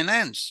Minister of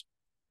Finance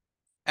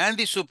and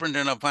the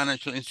Superintendent of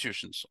Financial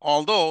Institutions.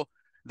 Although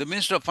the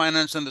Minister of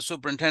Finance and the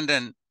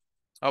Superintendent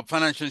of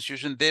Financial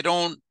Institutions, they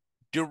don't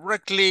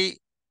directly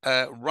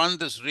run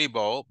this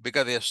RIBO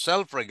because they are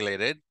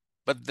self-regulated,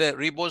 but the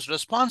RIBO is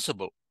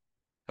responsible,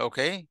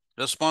 okay?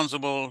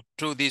 Responsible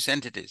to these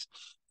entities.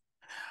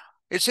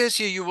 It says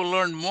here you will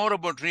learn more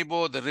about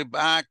RIBO, the RIB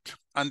Act,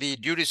 and the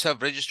duties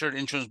of registered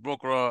insurance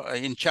broker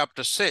in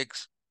Chapter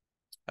 6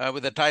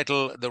 with the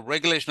title, The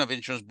Regulation of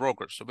Insurance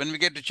Brokers. So when we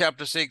get to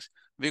Chapter 6,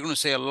 we're going to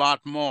say a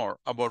lot more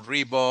about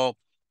RIBO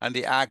and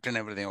the Act and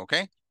everything,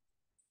 okay?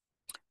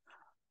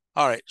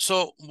 All right,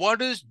 so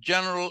what is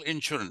general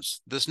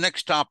insurance? This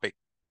next topic.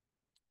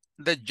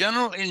 The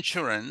general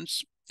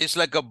insurance is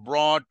like a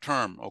broad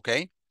term,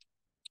 okay?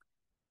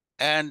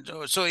 And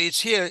so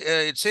it's here,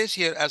 it says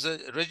here, as a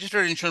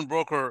registered insurance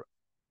broker,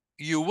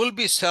 you will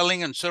be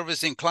selling and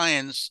servicing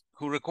clients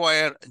who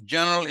require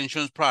general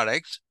insurance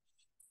products.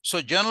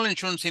 So general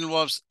insurance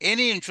involves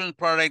any insurance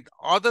product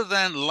other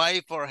than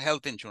life or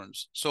health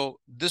insurance. So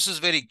this is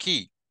very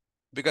key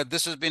because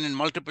this has been in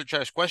multiple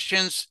choice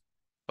questions,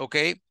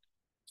 okay?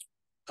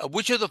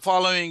 Which of the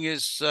following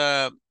is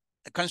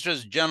considered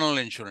as general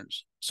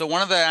insurance? So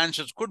one of the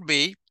answers could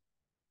be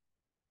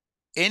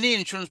any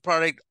insurance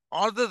product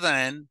other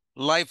than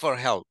life or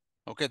health.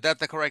 Okay, that's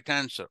the correct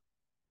answer.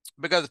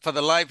 Because for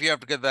the life, you have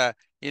to get the,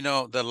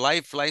 the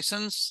life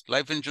license,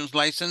 life insurance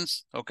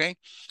license, okay?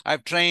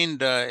 I've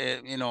trained,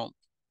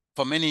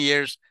 for many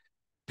years,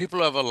 people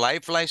who have a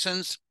life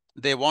license,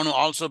 they want to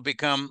also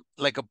become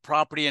like a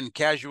property and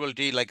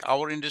casualty, like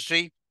our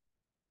industry.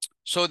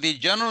 So the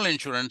general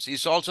insurance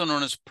is also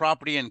known as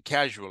property and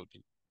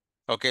casualty.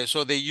 Okay,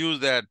 so they use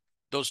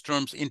those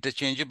terms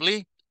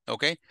interchangeably.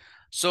 Okay,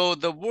 so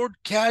the word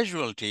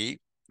casualty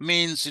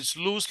means it's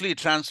loosely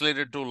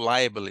translated to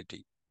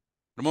liability.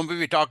 Remember,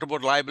 we talked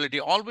about liability.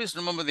 Always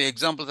remember the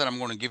examples that I'm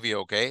going to give you,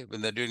 okay,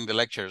 when they're doing the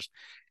lectures.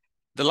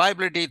 The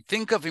liability,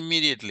 think of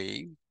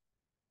immediately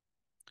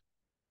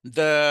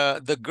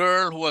the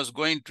girl who was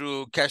going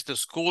to catch the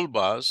school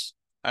bus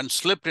and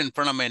slipped in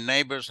front of my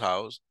neighbor's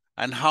house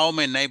and how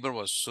my neighbor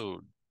was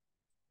sued.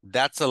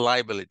 That's a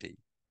liability.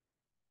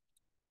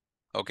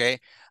 Okay,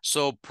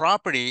 so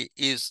property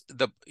is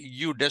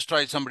you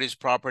destroyed somebody's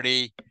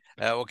property,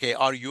 okay,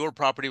 or your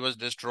property was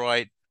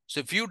destroyed. So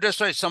if you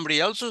destroy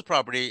somebody else's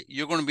property,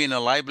 you're going to be in a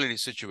liability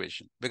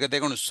situation because they're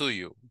going to sue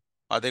you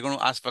or they're going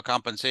to ask for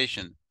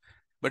compensation.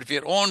 But if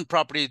your own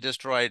property is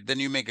destroyed, then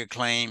you make a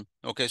claim.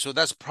 Okay, so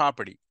that's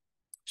property.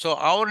 So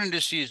our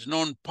industry is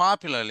known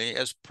popularly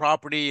as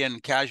property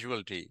and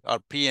casualty, or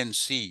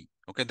P&C.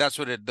 Okay, that's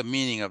what the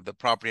meaning of the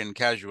property and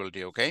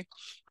casualty, okay?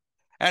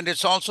 And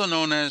it's also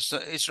known as,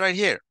 it's right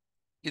here.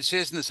 It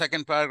says in the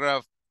second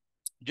paragraph,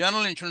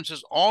 general insurance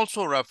is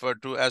also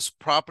referred to as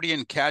property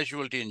and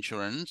casualty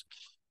insurance.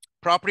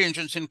 Property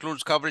insurance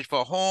includes coverage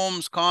for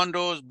homes,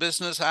 condos,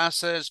 business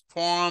assets,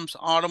 farms,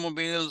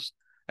 automobiles,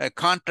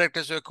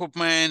 contractors'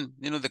 equipment,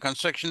 the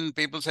construction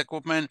people's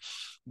equipment,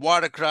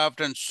 watercraft,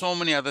 and so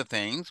many other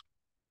things.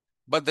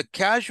 But the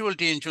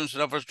casualty insurance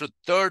refers to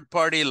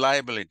third-party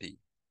liability,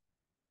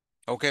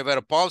 okay, where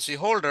a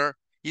policyholder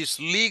is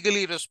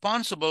legally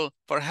responsible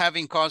for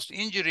having caused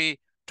injury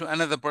to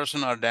another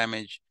person or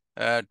damage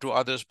to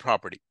others'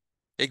 property.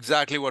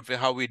 Exactly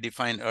how we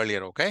defined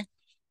earlier, okay?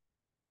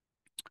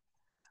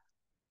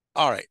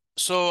 All right,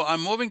 so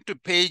I'm moving to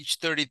page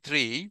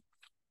 33,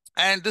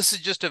 and this is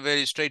just a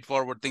very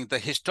straightforward thing, the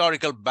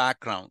historical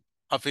background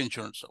of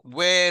insurance,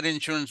 where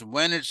insurance,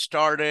 when it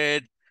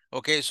started,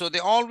 okay? So they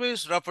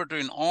always refer to,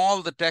 in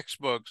all the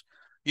textbooks,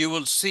 you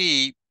will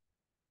see,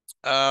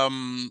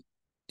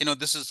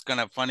 this is kind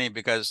of funny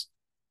because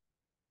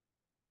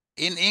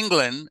in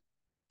England,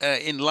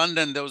 in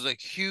London, there was a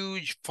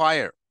huge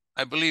fire.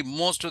 I believe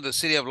most of the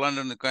city of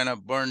London kind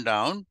of burned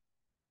down.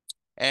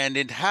 And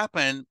it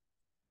happened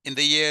in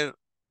the year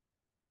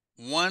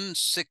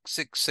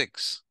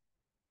 1666.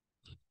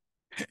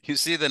 You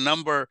see the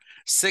number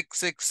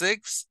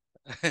 666?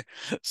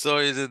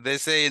 So they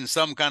say in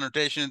some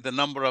connotation, the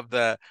number of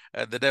the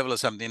devil or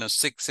something,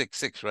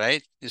 666,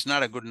 right? It's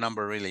not a good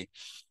number, really.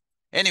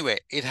 Anyway,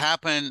 it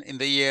happened in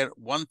the year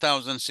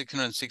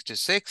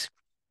 1666.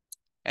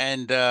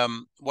 And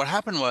what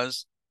happened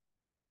was,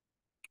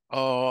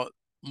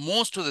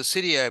 most of the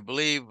city, I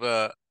believe,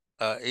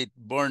 it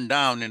burned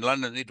down in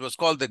London. It was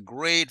called the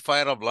Great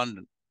Fire of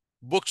London.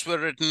 Books were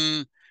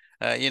written,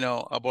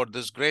 about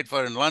this Great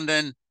Fire in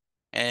London,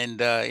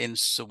 and in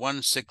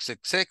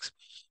 1666.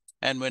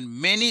 And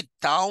when many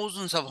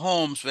thousands of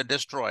homes were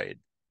destroyed,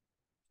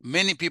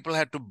 many people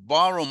had to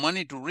borrow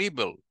money to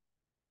rebuild,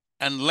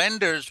 and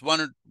lenders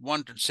wanted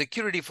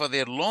security for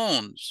their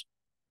loans.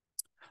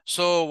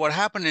 So what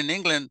happened in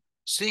England,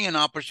 seeing an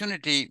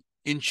opportunity,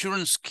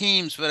 insurance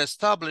schemes were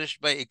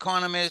established by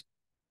economists,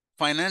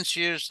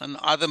 financiers, and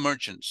other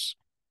merchants.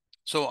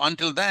 So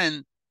until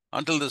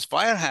this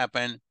fire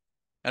happened,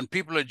 and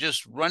people are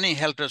just running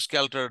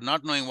helter-skelter,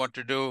 not knowing what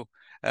to do,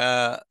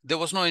 there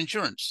was no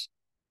insurance.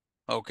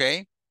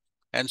 Okay.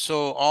 And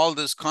so all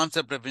this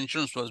concept of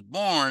insurance was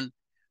born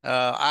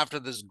after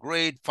this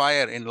great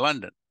fire in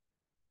London.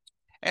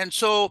 And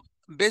so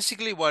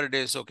basically what it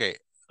is, okay,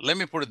 let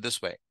me put it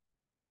this way.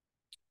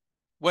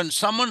 When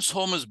someone's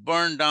home is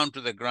burned down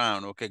to the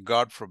ground, okay,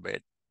 God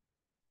forbid,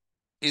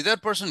 is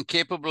that person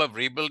capable of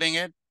rebuilding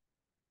it?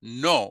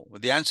 No.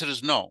 The answer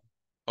is no.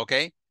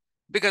 Okay?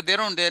 Because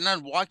they're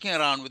not walking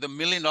around with $1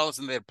 million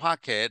in their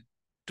pocket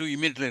to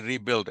immediately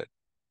rebuild it.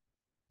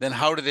 Then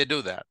how do they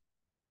do that?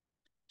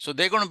 So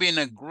they're going to be in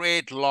a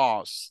great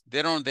loss.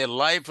 Their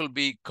life will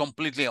be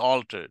completely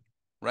altered,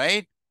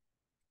 right?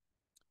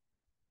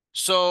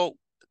 So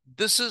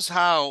this is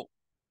how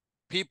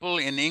people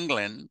in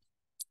England,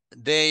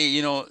 they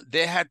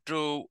had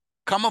to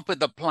come up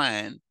with a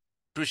plan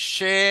to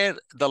share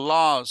the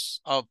loss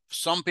of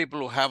some people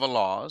who have a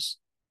loss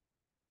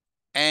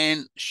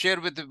and share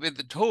with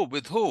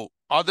who?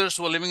 Others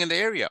who are living in the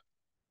area.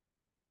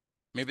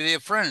 Maybe they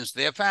have friends,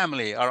 they have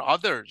family, or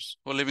others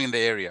who are living in the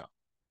area.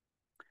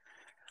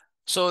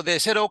 So they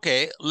said,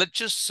 okay, let's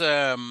just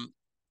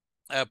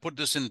put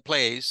this in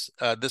place,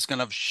 this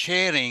kind of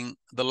sharing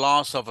the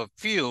loss of a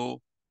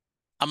few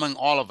among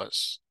all of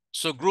us.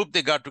 So group,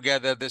 they got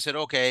together, they said,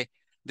 okay,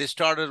 they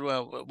started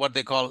what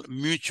they call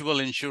mutual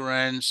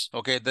insurance,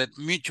 okay, that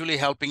mutually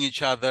helping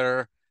each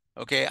other.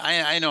 Okay,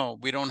 I know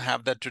we don't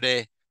have that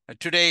today.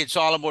 Today, it's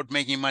all about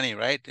making money,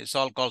 right? It's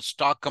all called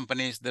stock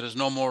companies. There is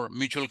no more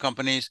mutual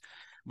companies.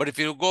 But if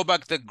you go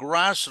back to the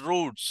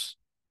grassroots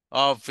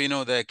of,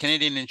 the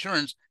Canadian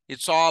insurance,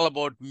 it's all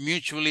about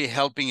mutually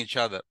helping each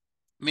other,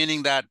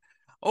 meaning that,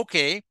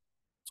 okay,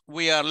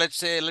 we are, let's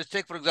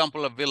take, for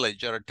example, a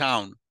village or a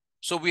town.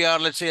 So we are,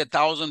 let's say,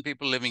 1,000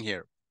 people living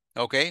here.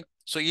 Okay.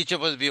 So each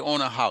of us, we own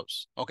a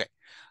house. Okay.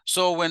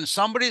 So when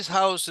somebody's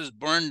house is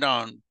burned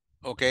down,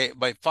 okay,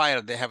 by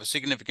fire, they have a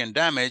significant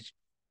damage.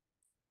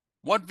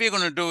 What we're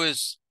going to do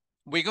is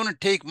we're going to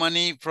take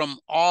money from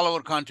all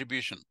our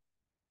contribution.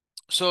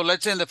 So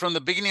let's say from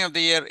the beginning of the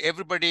year,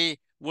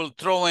 everybody will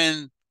throw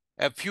in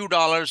a few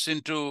dollars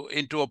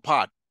into a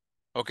pot.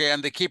 Okay,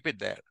 and they keep it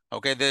there.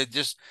 Okay,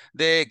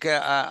 they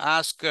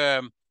ask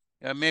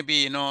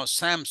maybe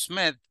Sam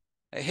Smith,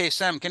 hey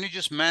Sam, can you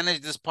just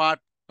manage this pot?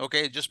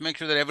 Okay, just make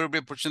sure that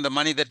everybody puts in the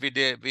money that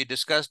we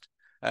discussed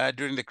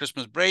during the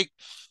Christmas break,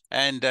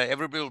 and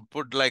everybody will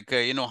put like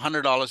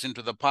 $100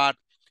 into the pot.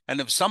 And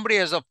if somebody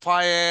has a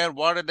fire,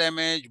 water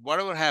damage,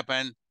 whatever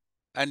happened,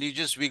 and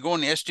we go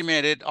and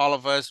estimate it, all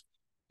of us,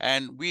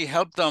 and we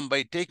help them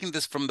by taking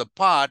this from the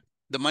pot,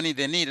 the money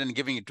they need, and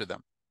giving it to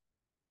them.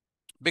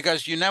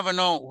 Because you never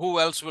know who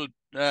else will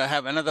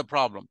have another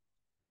problem.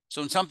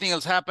 So when something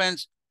else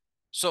happens,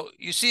 so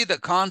you see the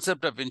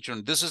concept of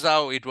insurance, this is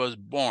how it was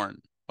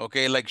born.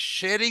 Okay, like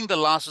sharing the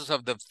losses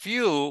of the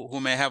few who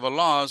may have a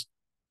loss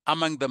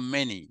among the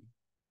many.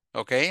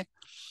 Okay,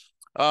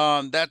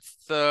 that's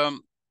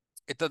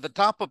it's at the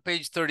top of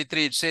page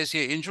 33. It says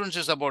here, insurance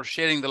is about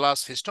sharing the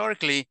loss.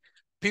 Historically,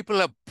 people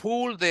have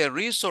pooled their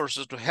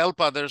resources to help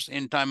others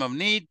in time of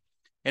need.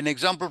 An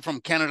example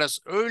from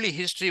Canada's early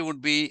history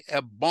would be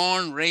a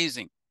barn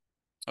raising.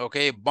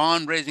 Okay,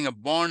 barn raising, a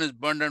barn is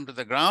burned down to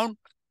the ground.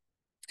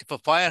 If a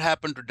fire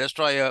happened to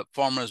destroy a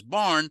farmer's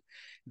barn,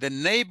 the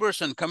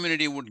neighbors and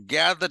community would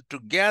gather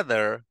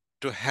together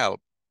to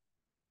help.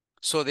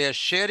 So they are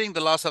sharing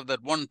the loss of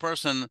that one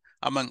person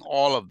among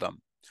all of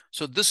them.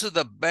 So this is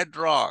the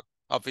bedrock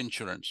of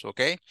insurance,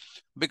 okay?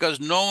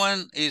 Because no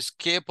one is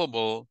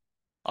capable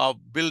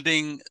of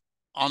building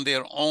on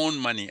their own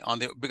money,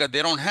 because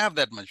they don't have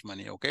that much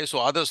money, okay? So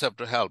others have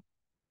to help.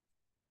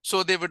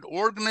 So they would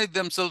organize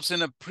themselves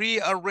in a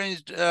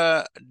pre-arranged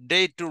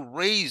date to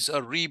raise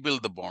or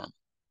rebuild the barn.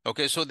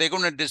 Okay, so they're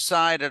going to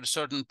decide at a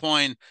certain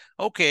point,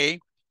 okay,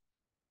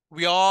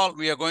 we are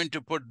going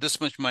to put this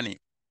much money.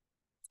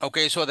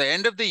 Okay, so at the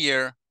end of the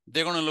year,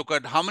 they're going to look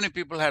at how many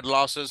people had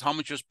losses, how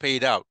much was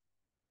paid out.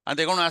 And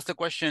they're going to ask the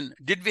question,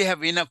 did we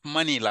have enough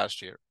money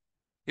last year?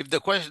 If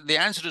the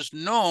answer is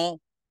no,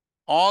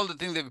 all the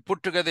things that we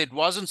put together, it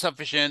wasn't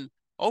sufficient.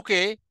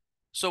 Okay,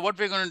 so what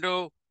we're going to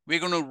do,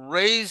 we're going to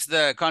raise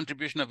the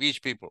contribution of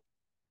each people.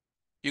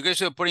 You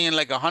guys are putting in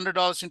like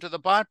 $100 into the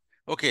pot.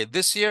 Okay,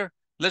 this year,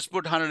 let's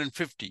put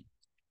 150.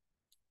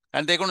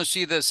 And they're going to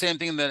see the same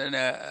thing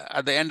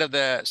at the end of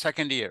the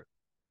second year,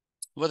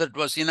 whether it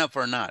was enough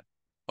or not.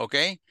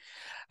 Okay,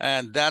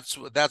 and that's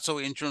how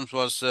insurance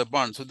was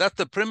born. So that's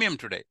the premium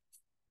today.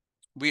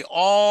 We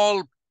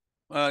all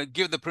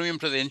give the premium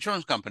to the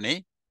insurance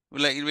company.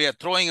 We are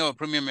throwing our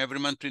premium every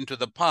month into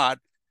the pot,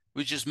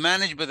 which is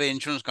managed by the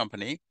insurance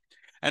company.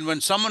 And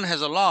when someone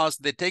has a loss,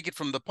 they take it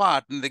from the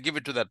pot and they give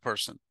it to that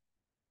person.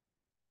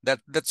 That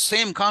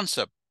same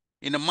concept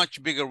in a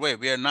much bigger way.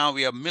 We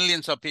have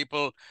millions of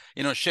people,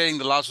 sharing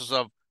the losses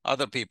of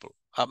other people,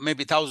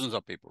 maybe thousands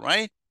of people,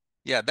 right?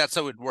 Yeah, that's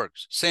how it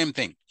works. Same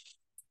thing.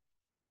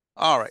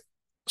 All right.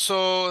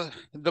 So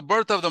the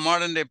birth of the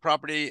modern day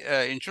property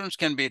insurance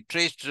can be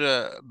traced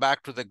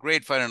back to the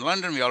Great Fire in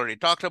London. We already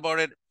talked about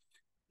it.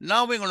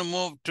 Now we're going to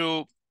move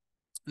to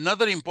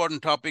another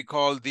important topic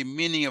called the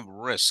meaning of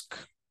risk.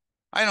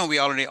 I know we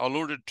already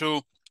alluded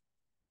to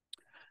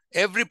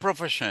every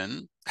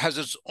profession has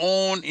its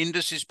own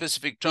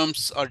industry-specific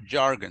terms or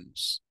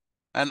jargons,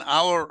 and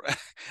our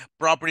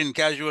property and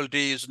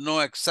casualty is no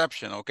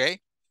exception, okay?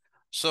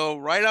 So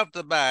right off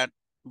the bat,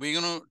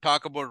 we're going to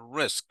talk about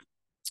risk.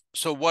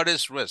 So what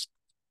is risk?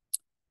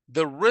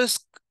 The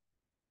risk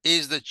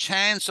is the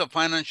chance of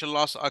financial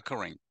loss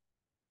occurring.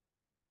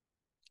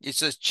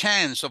 It's a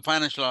chance of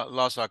financial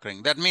loss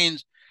occurring. That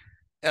means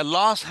a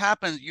loss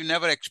happens you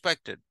never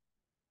expected.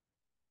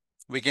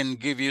 We can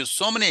give you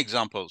so many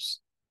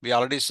examples. We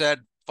already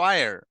said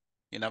fire,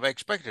 you never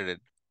expected it.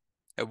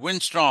 A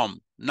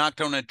windstorm knocked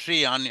down a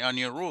tree on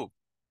your roof.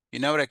 You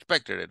never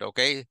expected it,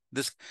 okay?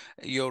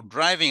 You're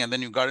driving and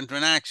then you got into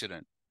an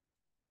accident.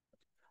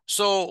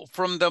 So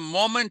from the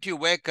moment you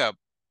wake up,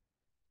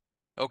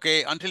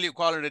 okay, until you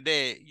call it a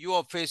day, you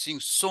are facing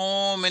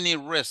so many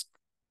risks.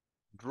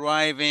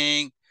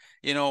 Driving,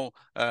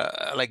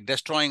 like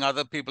destroying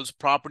other people's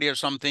property or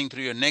something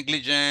through your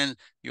negligence,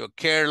 you're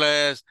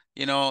careless,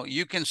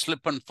 you can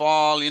slip and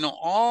fall,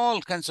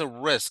 all kinds of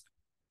risk.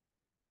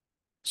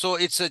 So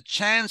it's a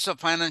chance of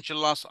financial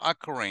loss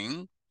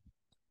occurring.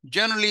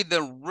 Generally,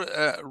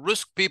 the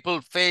risk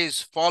people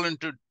face fall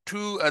into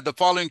the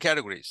following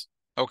categories,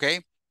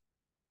 okay?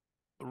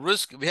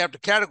 Risk, we have to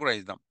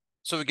categorize them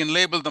so we can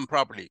label them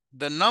properly.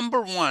 The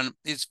number one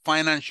is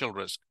financial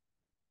risk.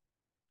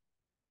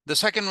 The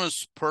second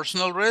was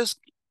personal risk,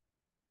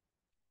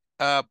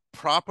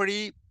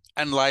 property,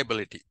 and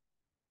liability.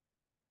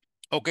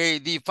 Okay,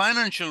 the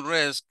financial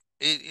risk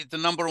is the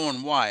number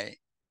one. Why?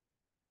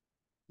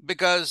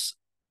 Because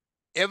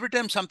every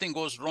time something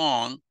goes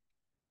wrong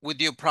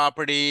with your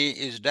property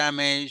is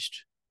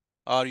damaged,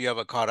 or you have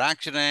a car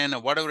accident,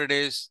 or whatever it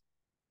is,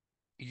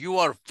 you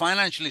are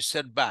financially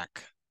set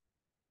back.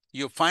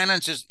 Your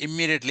finance is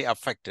immediately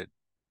affected,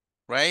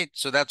 right?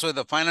 So that's why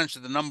the finance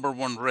is the number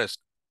one risk.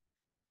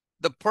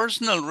 The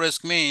personal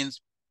risk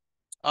means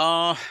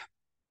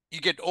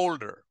you get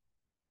older,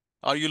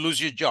 or you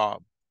lose your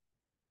job,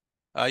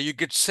 you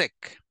get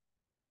sick.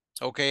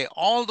 Okay,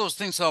 all those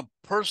things are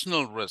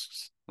personal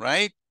risks,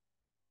 right?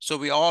 So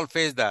we all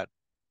face that.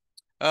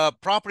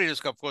 Property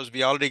risk, of course,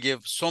 we already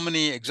give so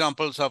many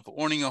examples of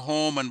owning a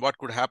home and what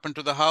could happen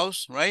to the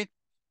house, right?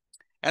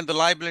 And the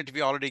liability,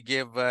 we already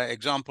give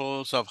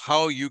examples of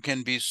how you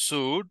can be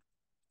sued,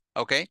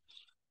 okay?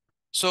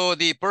 So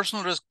the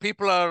personal risk,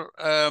 people are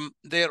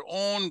their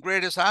own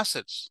greatest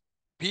assets.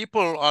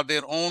 People are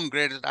their own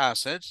greatest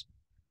assets.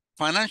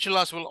 Financial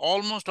loss will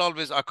almost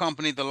always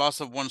accompany the loss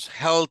of one's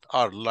health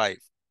or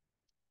life.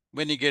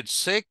 When you get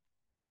sick,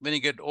 when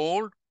you get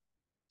old,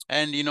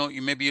 and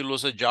maybe you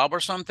lose a job or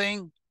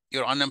something,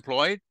 you're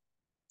unemployed,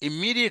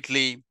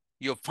 immediately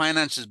your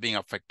finance is being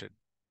affected.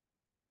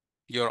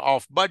 You're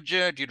off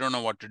budget, you don't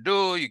know what to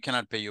do, you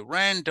cannot pay your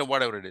rent or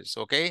whatever it is,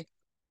 okay?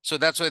 So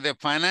that's why the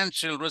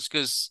financial risk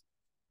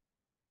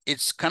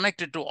it's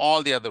connected to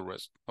all the other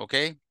risks,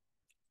 okay?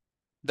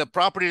 The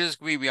property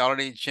risk, we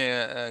already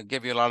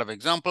gave you a lot of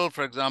example.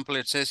 For example,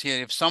 it says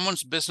here, if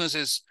someone's business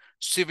is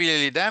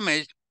severely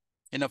damaged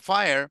in a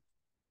fire,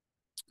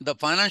 the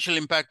financial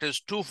impact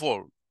is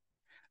twofold.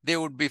 They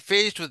would be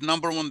faced with,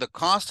 number one, the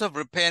cost of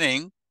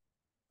repairing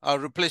or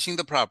replacing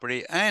the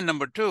property, and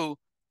number two,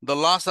 the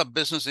loss of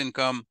business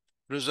income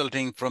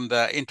resulting from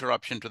the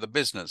interruption to the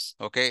business,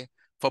 okay?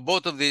 For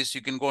both of these,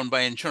 you can go and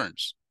buy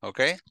insurance,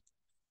 okay?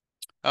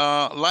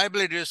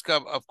 Liability risk,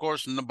 of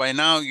course, by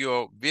now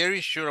you're very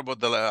sure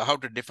about how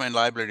to define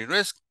liability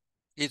risk.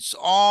 It's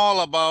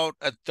all about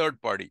a third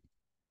party.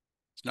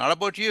 It's not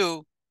about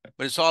you,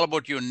 but it's all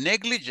about your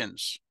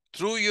negligence.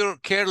 Through your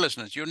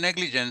carelessness, your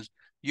negligence,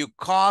 you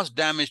cause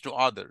damage to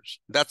others.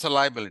 That's a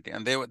liability,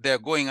 and they're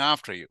going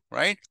after you,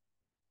 right?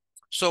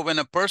 So when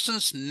a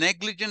person's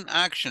negligent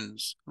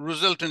actions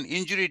result in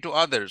injury to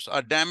others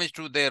or damage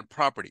to their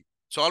property.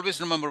 So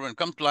always remember, when it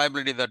comes to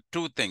liability, there are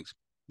two things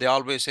they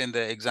always say in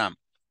the exam.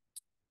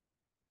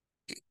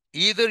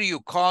 Either you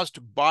caused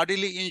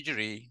bodily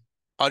injury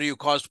or you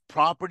caused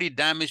property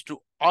damage to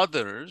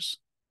others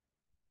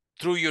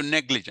through your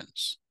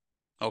negligence,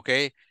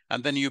 okay?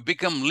 And then you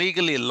become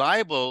legally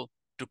liable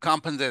to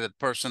compensate that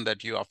person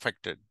that you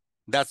affected.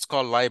 That's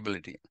called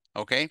liability,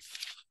 okay?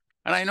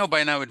 And I know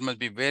by now it must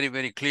be very,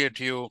 very clear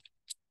to you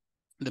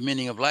the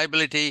meaning of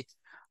liability.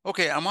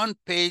 Okay, I'm on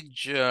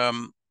page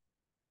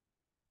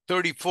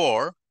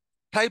 34,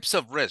 types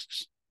of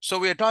risks. So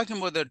we are talking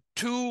about the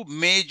two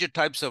major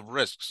types of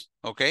risks,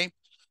 okay?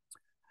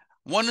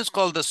 One is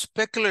called the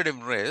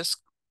speculative risk,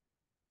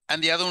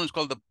 and the other one is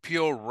called the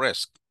pure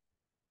risk.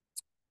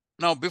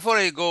 Now, before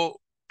I go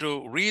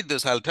to read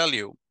this, I'll tell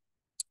you,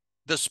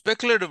 the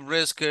speculative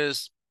risk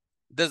is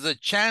there's a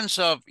chance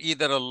of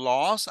either a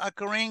loss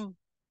occurring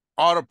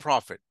or a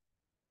profit.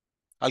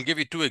 I'll give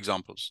you two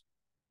examples.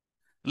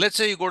 Let's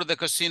say you go to the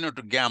casino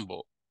to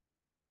gamble.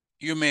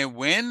 You may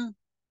win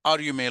or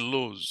you may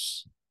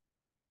lose,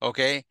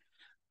 okay?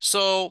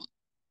 So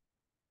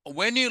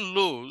when you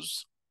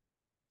lose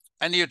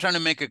and you're trying to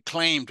make a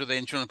claim to the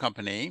insurance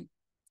company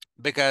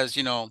because,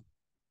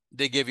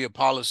 they give you a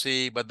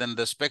policy, but then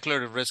the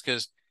speculative risk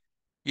is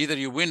Either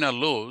you win or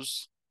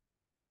lose.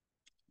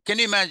 Can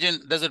you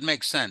imagine, does it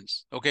make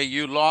sense? Okay,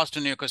 you lost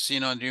in your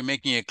casino and you're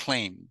making a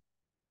claim.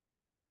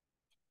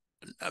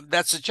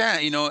 That's a chance,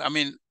 I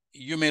mean,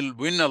 you may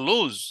win or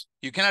lose.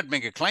 You cannot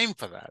make a claim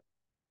for that.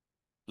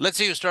 Let's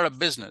say you start a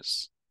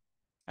business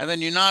and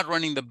then you're not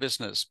running the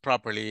business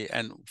properly,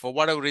 and for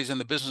whatever reason,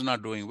 the business is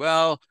not doing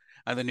well,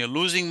 and then you're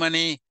losing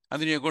money,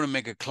 and then you're going to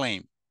make a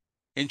claim.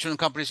 Insurance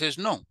company says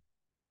no.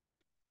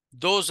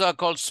 Those are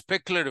called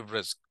speculative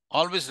risk.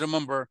 Always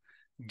remember,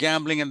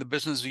 gambling and the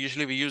business,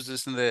 usually we use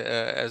this in the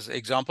as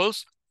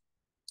examples,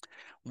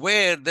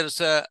 where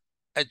there's a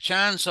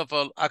chance of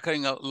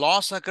occurring a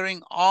loss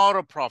occurring or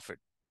a profit.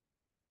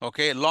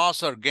 Okay,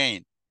 loss or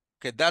gain.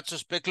 Okay, that's a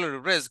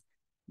speculative risk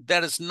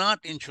that is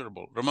not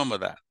insurable. Remember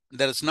that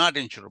is not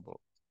insurable.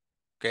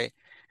 Okay,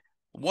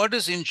 what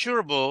is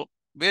insurable?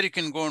 Where you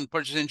can go and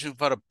purchase insurance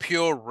for a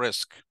pure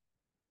risk.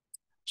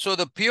 So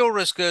the pure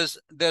risk is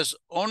there's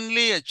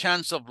only a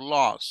chance of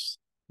loss.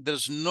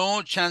 There's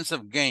no chance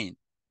of gain,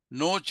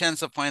 no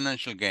chance of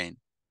financial gain.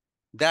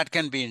 That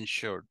can be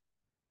insured.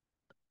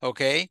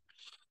 Okay,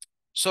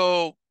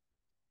 so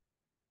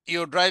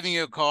you're driving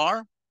your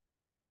car,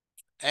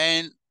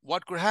 and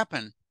what could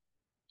happen?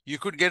 You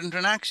could get into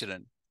an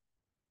accident.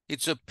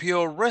 It's a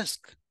pure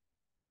risk.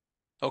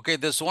 Okay,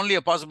 there's only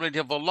a possibility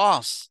of a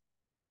loss.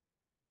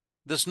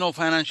 There's no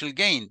financial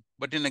gain.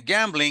 But in a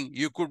gambling,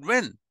 you could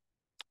win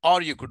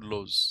or you could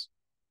lose.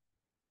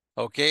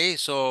 Okay,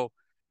 so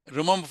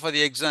remember for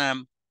the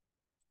exam,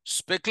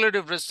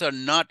 speculative risks are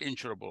not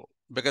insurable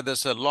because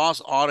there's a loss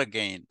or a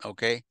gain.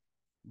 Okay,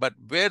 but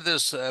where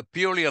there's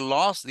purely a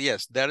loss,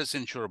 yes, that is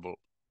insurable.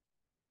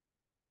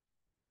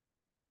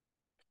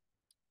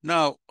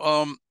 Now,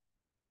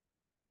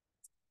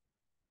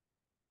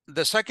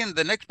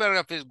 the next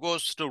paragraph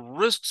goes to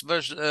risks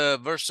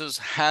versus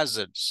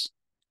hazards.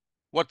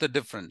 What the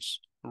difference?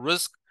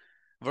 Risk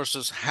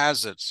versus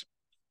hazards.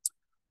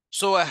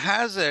 So a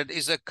hazard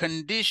is a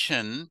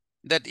condition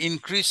that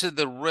increases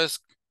the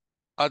risk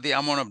or the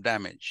amount of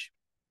damage.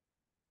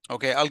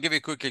 Okay, I'll give you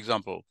a quick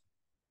example.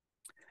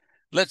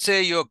 Let's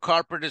say your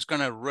carpet is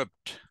kind of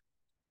ripped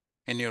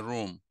in your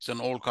room. It's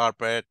an old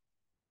carpet.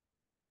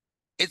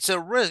 It's a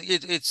risk.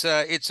 It's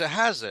a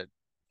hazard.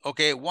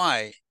 Okay,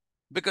 why?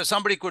 Because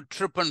somebody could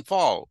trip and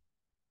fall.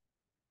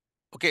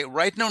 Okay,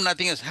 right now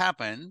nothing has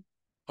happened.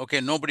 Okay,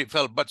 nobody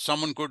fell, but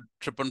someone could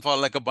trip and fall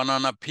like a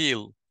banana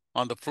peel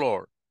on the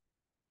floor.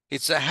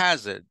 It's a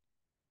hazard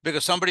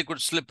because somebody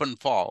could slip and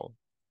fall.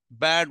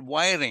 Bad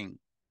wiring.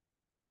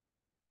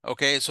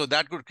 Okay, so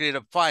that could create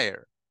a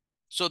fire.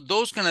 So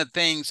those kind of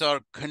things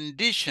are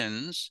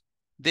conditions.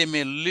 They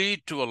may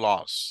lead to a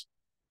loss.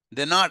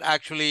 They're not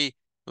actually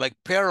like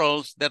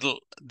perils that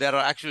are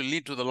actually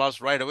lead to the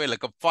loss right away,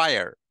 like a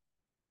fire,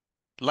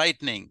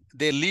 lightning.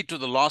 They lead to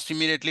the loss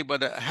immediately,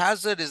 but a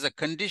hazard is a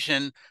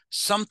condition,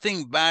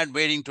 something bad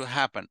waiting to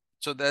happen.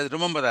 So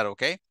remember that,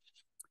 okay?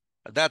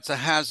 That's a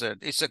hazard.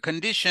 It's a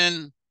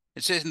condition,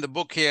 it says in the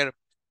book here,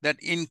 that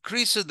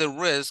increases the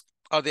risk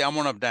or the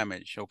amount of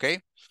damage,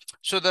 okay?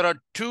 So there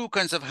are two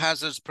kinds of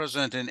hazards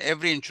present in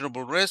every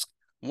insurable risk.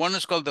 One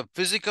is called the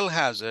physical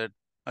hazard,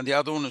 and the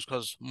other one is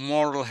called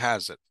moral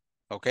hazard,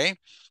 okay?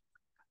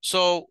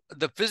 So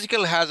the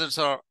physical hazards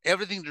are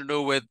everything to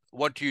do with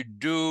what you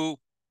do.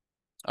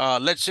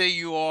 Let's say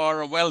you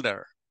are a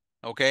welder,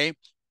 okay?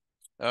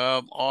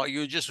 Or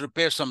you just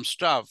repair some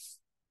stuff,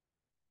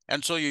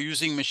 and so you're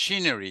using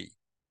machinery,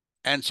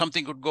 and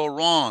something could go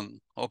wrong,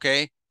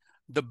 okay?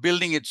 The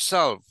building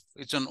itself,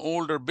 it's an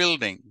older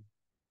building.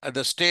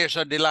 The stairs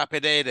are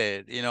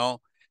dilapidated,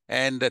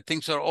 and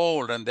things are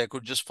old and they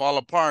could just fall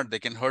apart. They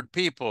can hurt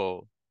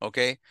people,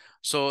 okay?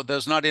 So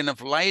there's not enough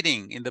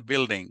lighting in the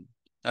building.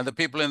 And the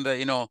people in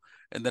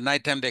the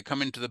nighttime, they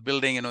come into the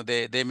building,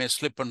 they may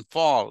slip and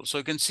fall. So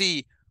you can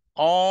see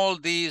all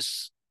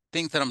these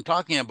things that I'm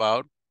talking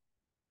about,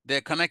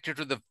 they're connected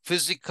to the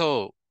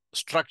physical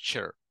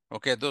structure,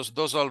 okay?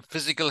 Those are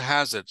physical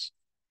hazards.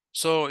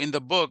 So in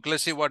the book,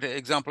 let's see what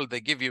example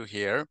they give you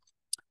here.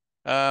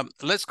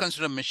 Let's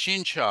consider a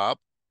machine shop.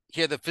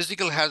 Here, the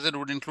physical hazard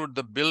would include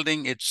the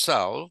building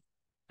itself,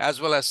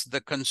 as well as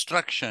the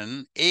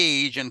construction,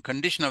 age, and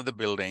condition of the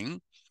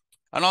building,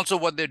 and also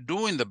what they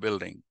do in the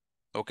building,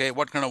 okay?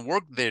 What kind of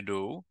work they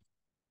do.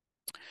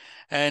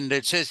 And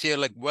it says here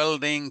like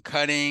welding,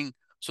 cutting.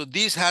 So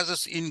these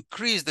hazards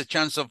increase the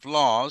chance of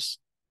losses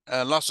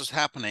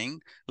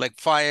happening, like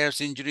fires,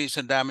 injuries,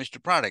 and damage to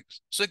products.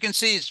 So you can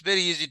see it's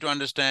very easy to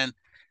understand.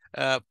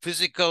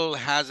 Physical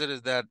hazard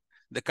is that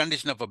the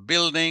condition of a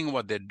building,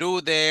 what they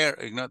do there,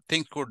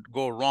 things could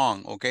go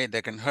wrong, okay?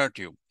 They can hurt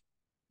you.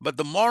 But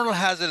the moral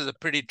hazard is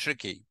pretty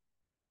tricky.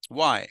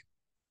 Why?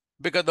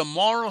 Because the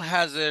moral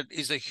hazard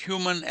is a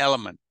human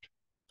element.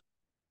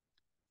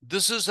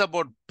 This is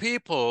about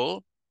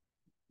people's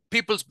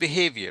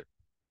behavior.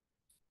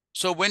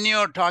 So when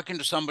you're talking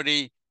to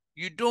somebody,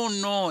 you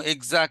don't know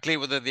exactly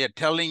whether they're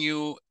telling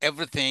you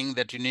everything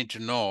that you need to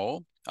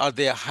know or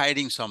they're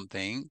hiding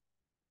something.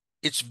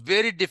 It's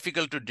very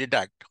difficult to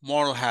detect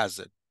moral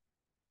hazard.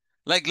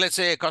 Like, let's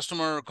say a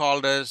customer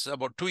called us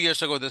about 2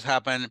 years ago, this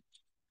happened.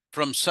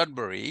 from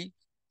Sudbury,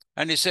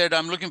 and he said,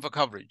 I'm looking for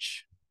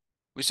coverage.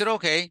 We said,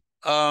 okay.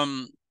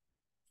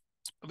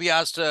 We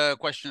asked a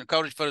question,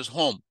 coverage for his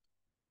home.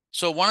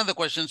 So one of the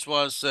questions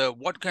was,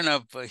 what kind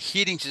of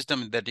heating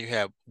system that you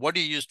have? What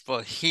do you use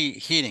for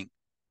heating?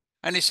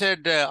 And he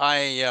said,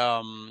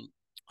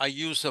 I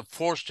use a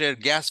forced air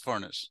gas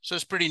furnace. So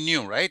it's pretty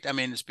new, right? I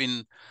mean, it's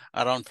been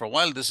around for a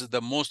while. This is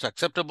the most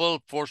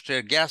acceptable forced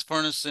air gas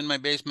furnace in my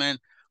basement.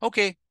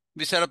 Okay,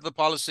 we set up the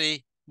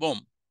policy,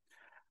 boom.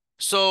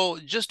 So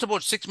just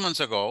about 6 months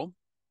ago,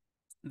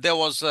 there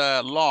was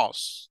a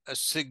loss, a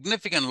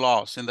significant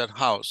loss in that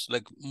house.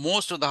 Like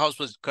most of the house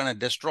was kind of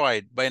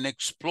destroyed by an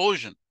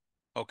explosion,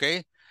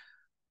 okay?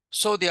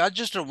 So the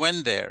adjuster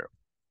went there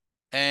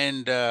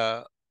and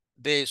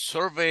they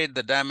surveyed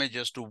the damage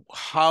as to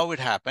how it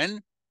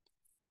happened.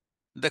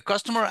 The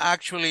customer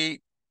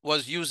actually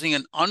was using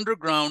an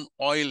underground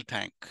oil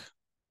tank.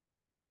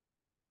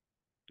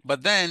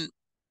 But then,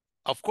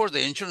 of course,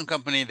 the insurance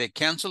company, they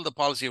canceled the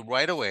policy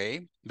right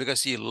away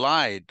because he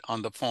lied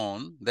on the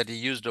phone that he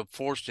used a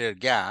forced air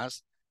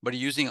gas, but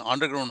using an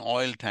underground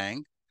oil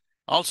tank.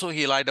 Also,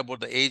 he lied about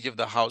the age of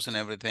the house and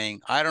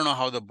everything. I don't know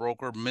how the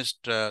broker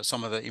missed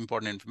some of the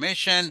important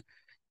information,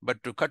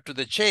 but to cut to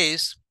the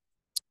chase,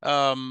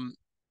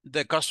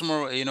 the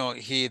customer,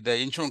 the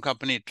insurance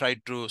company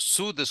tried to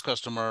sue this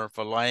customer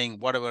for lying,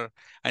 whatever.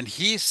 And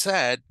he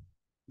said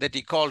that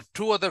he called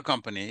two other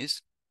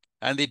companies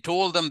and they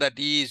told them that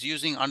he is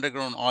using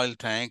underground oil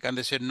tank. And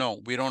they said,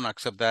 no, we don't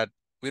accept that.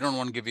 We don't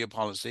want to give you a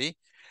policy.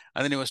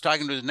 And then he was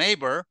talking to his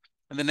neighbor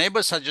and the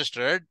neighbor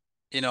suggested,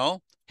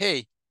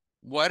 hey,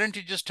 why don't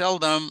you just tell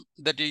them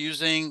that you're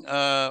using,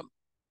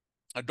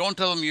 don't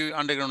tell them you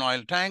underground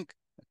oil tank,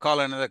 call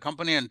another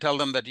company and tell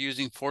them that you're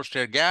using forced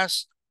air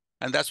gas.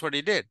 And that's what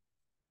he did.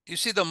 You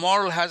see the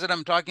moral hazard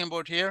I'm talking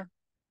about here?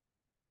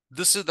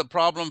 This is the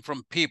problem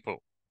from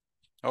people.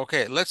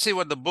 Okay, let's see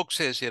what the book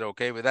says here,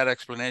 okay, with that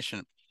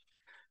explanation.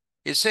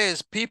 It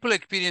says people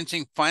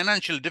experiencing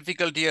financial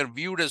difficulty are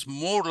viewed as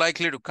more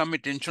likely to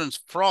commit insurance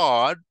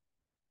fraud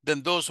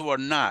than those who are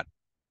not.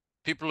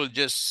 People will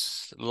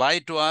just lie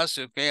to us,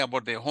 okay,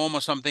 about their home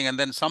or something. And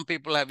then some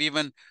people have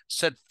even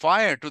set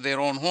fire to their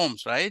own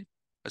homes, right?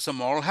 It's a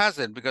moral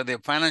hazard because their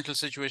financial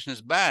situation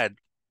is bad.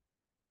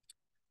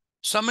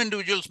 Some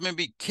individuals may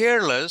be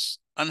careless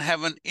and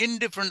have an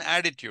indifferent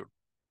attitude.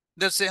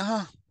 They'll say,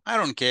 I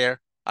don't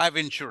care. I have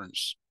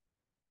insurance.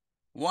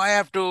 Why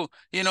have to,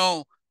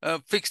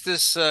 fix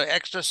this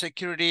extra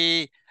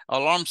security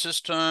alarm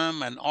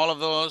system and all of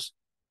those?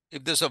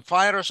 If there's a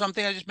fire or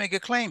something, I just make a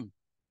claim.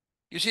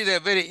 You see, they're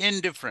very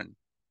indifferent.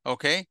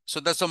 Okay, so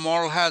that's a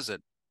moral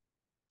hazard.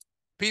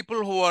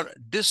 People who are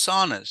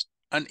dishonest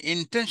and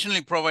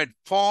intentionally provide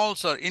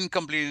false or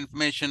incomplete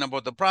information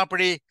about the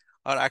property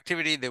or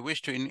activity they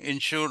wish to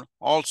insure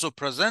also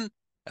present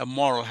a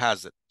moral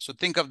hazard. So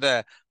think of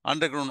the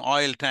underground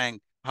oil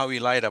tank, how he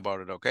lied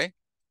about it, okay?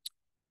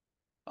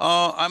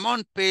 I'm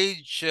on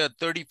page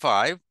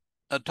 35,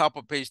 top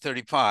of page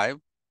 35.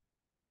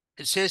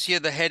 It says here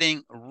the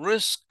heading,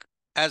 risk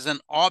as an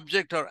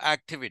object or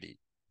activity.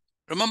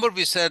 Remember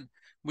we said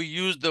we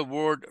used the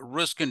word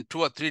risk in 2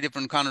 or 3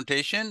 different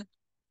connotations.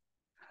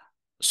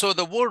 So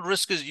the word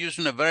risk is used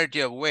in a variety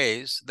of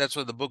ways. That's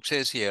what the book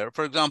says here.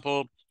 For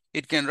example,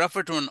 it can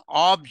refer to an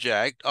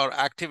object or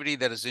activity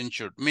that is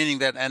insured, meaning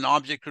that an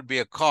object could be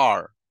a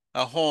car,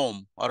 a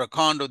home, or a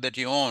condo that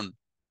you own.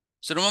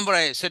 So remember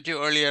I said to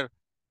you earlier,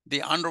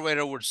 the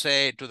underwriter would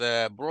say to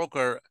the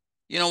broker,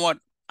 you know what,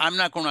 I'm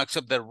not going to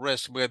accept that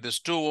risk because it's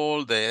too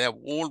old, they have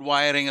old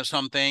wiring or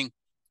something.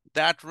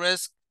 That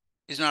risk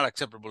is not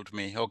acceptable to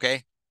me,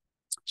 okay?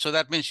 So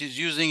that means she's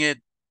using it,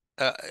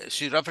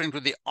 she's referring to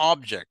the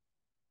object,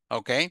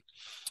 okay?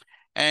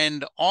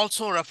 And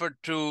also referred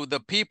to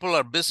the people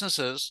or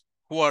businesses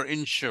who are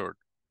insured,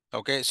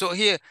 okay? So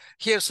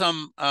here's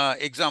some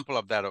example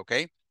of that,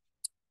 okay?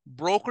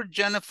 Broker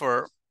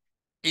Jennifer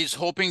is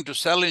hoping to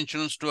sell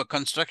insurance to a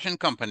construction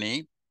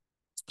company.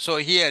 So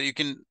here you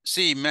can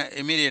see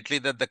immediately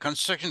that the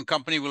construction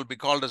company will be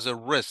called as a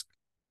risk,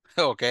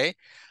 okay?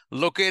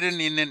 Located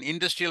in an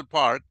industrial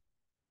park,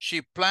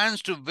 she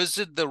plans to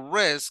visit the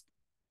risk,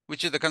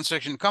 which is the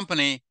construction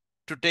company,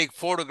 to take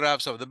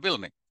photographs of the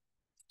building.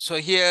 So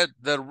here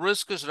the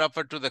risk is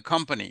referred to the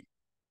company.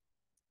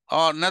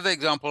 Or another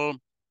example,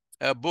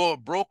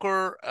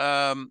 broker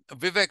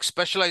Vivek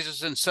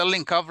specializes in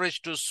selling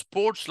coverage to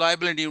sports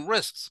liability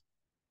risks.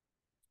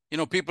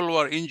 People who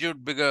are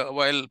injured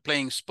while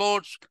playing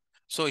sports.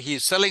 So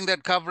he's selling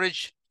that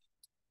coverage,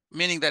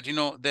 meaning that,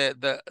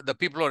 the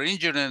people who are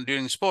injured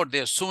during sport,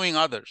 they're suing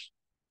others.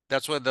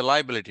 That's where the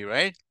liability,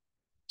 right?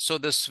 So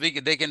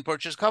they can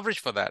purchase coverage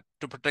for that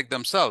to protect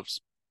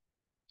themselves,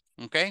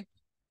 okay?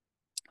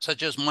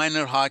 Such as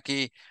minor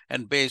hockey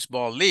and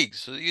baseball leagues.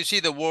 So you see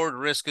the word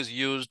risk is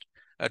used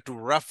to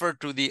refer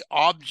to the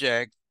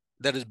object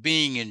that is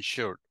being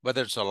insured,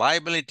 whether it's a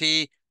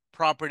liability,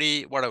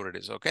 property, whatever it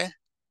is, okay?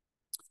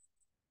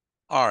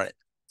 All right.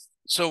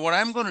 So what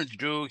I'm going to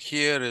do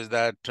here is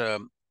that I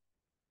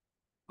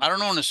don't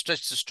want to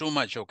stretch this too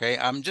much, okay?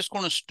 I'm just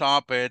going to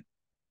stop it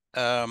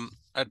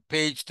at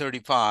page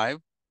 35,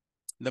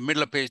 the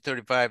middle of page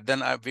 35.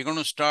 Then we're going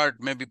to start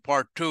maybe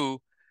part 2,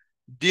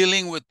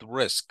 dealing with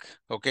risk.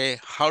 Okay,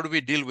 how do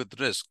we deal with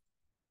risk?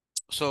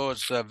 So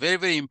it's very,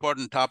 very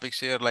important topics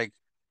here, like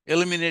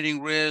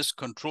eliminating risk,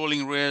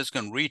 controlling risk,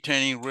 and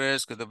retaining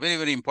risk. They're very,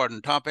 very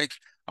important topics.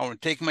 I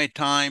want to take my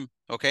time,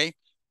 okay,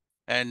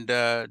 and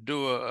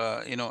do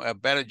a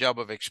better job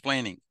of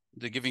explaining,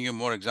 giving you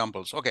more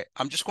examples. Okay,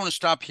 I'm just going to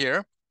stop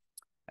here,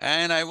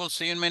 and I will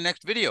see you in my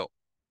next video.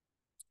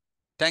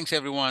 Thanks,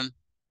 everyone.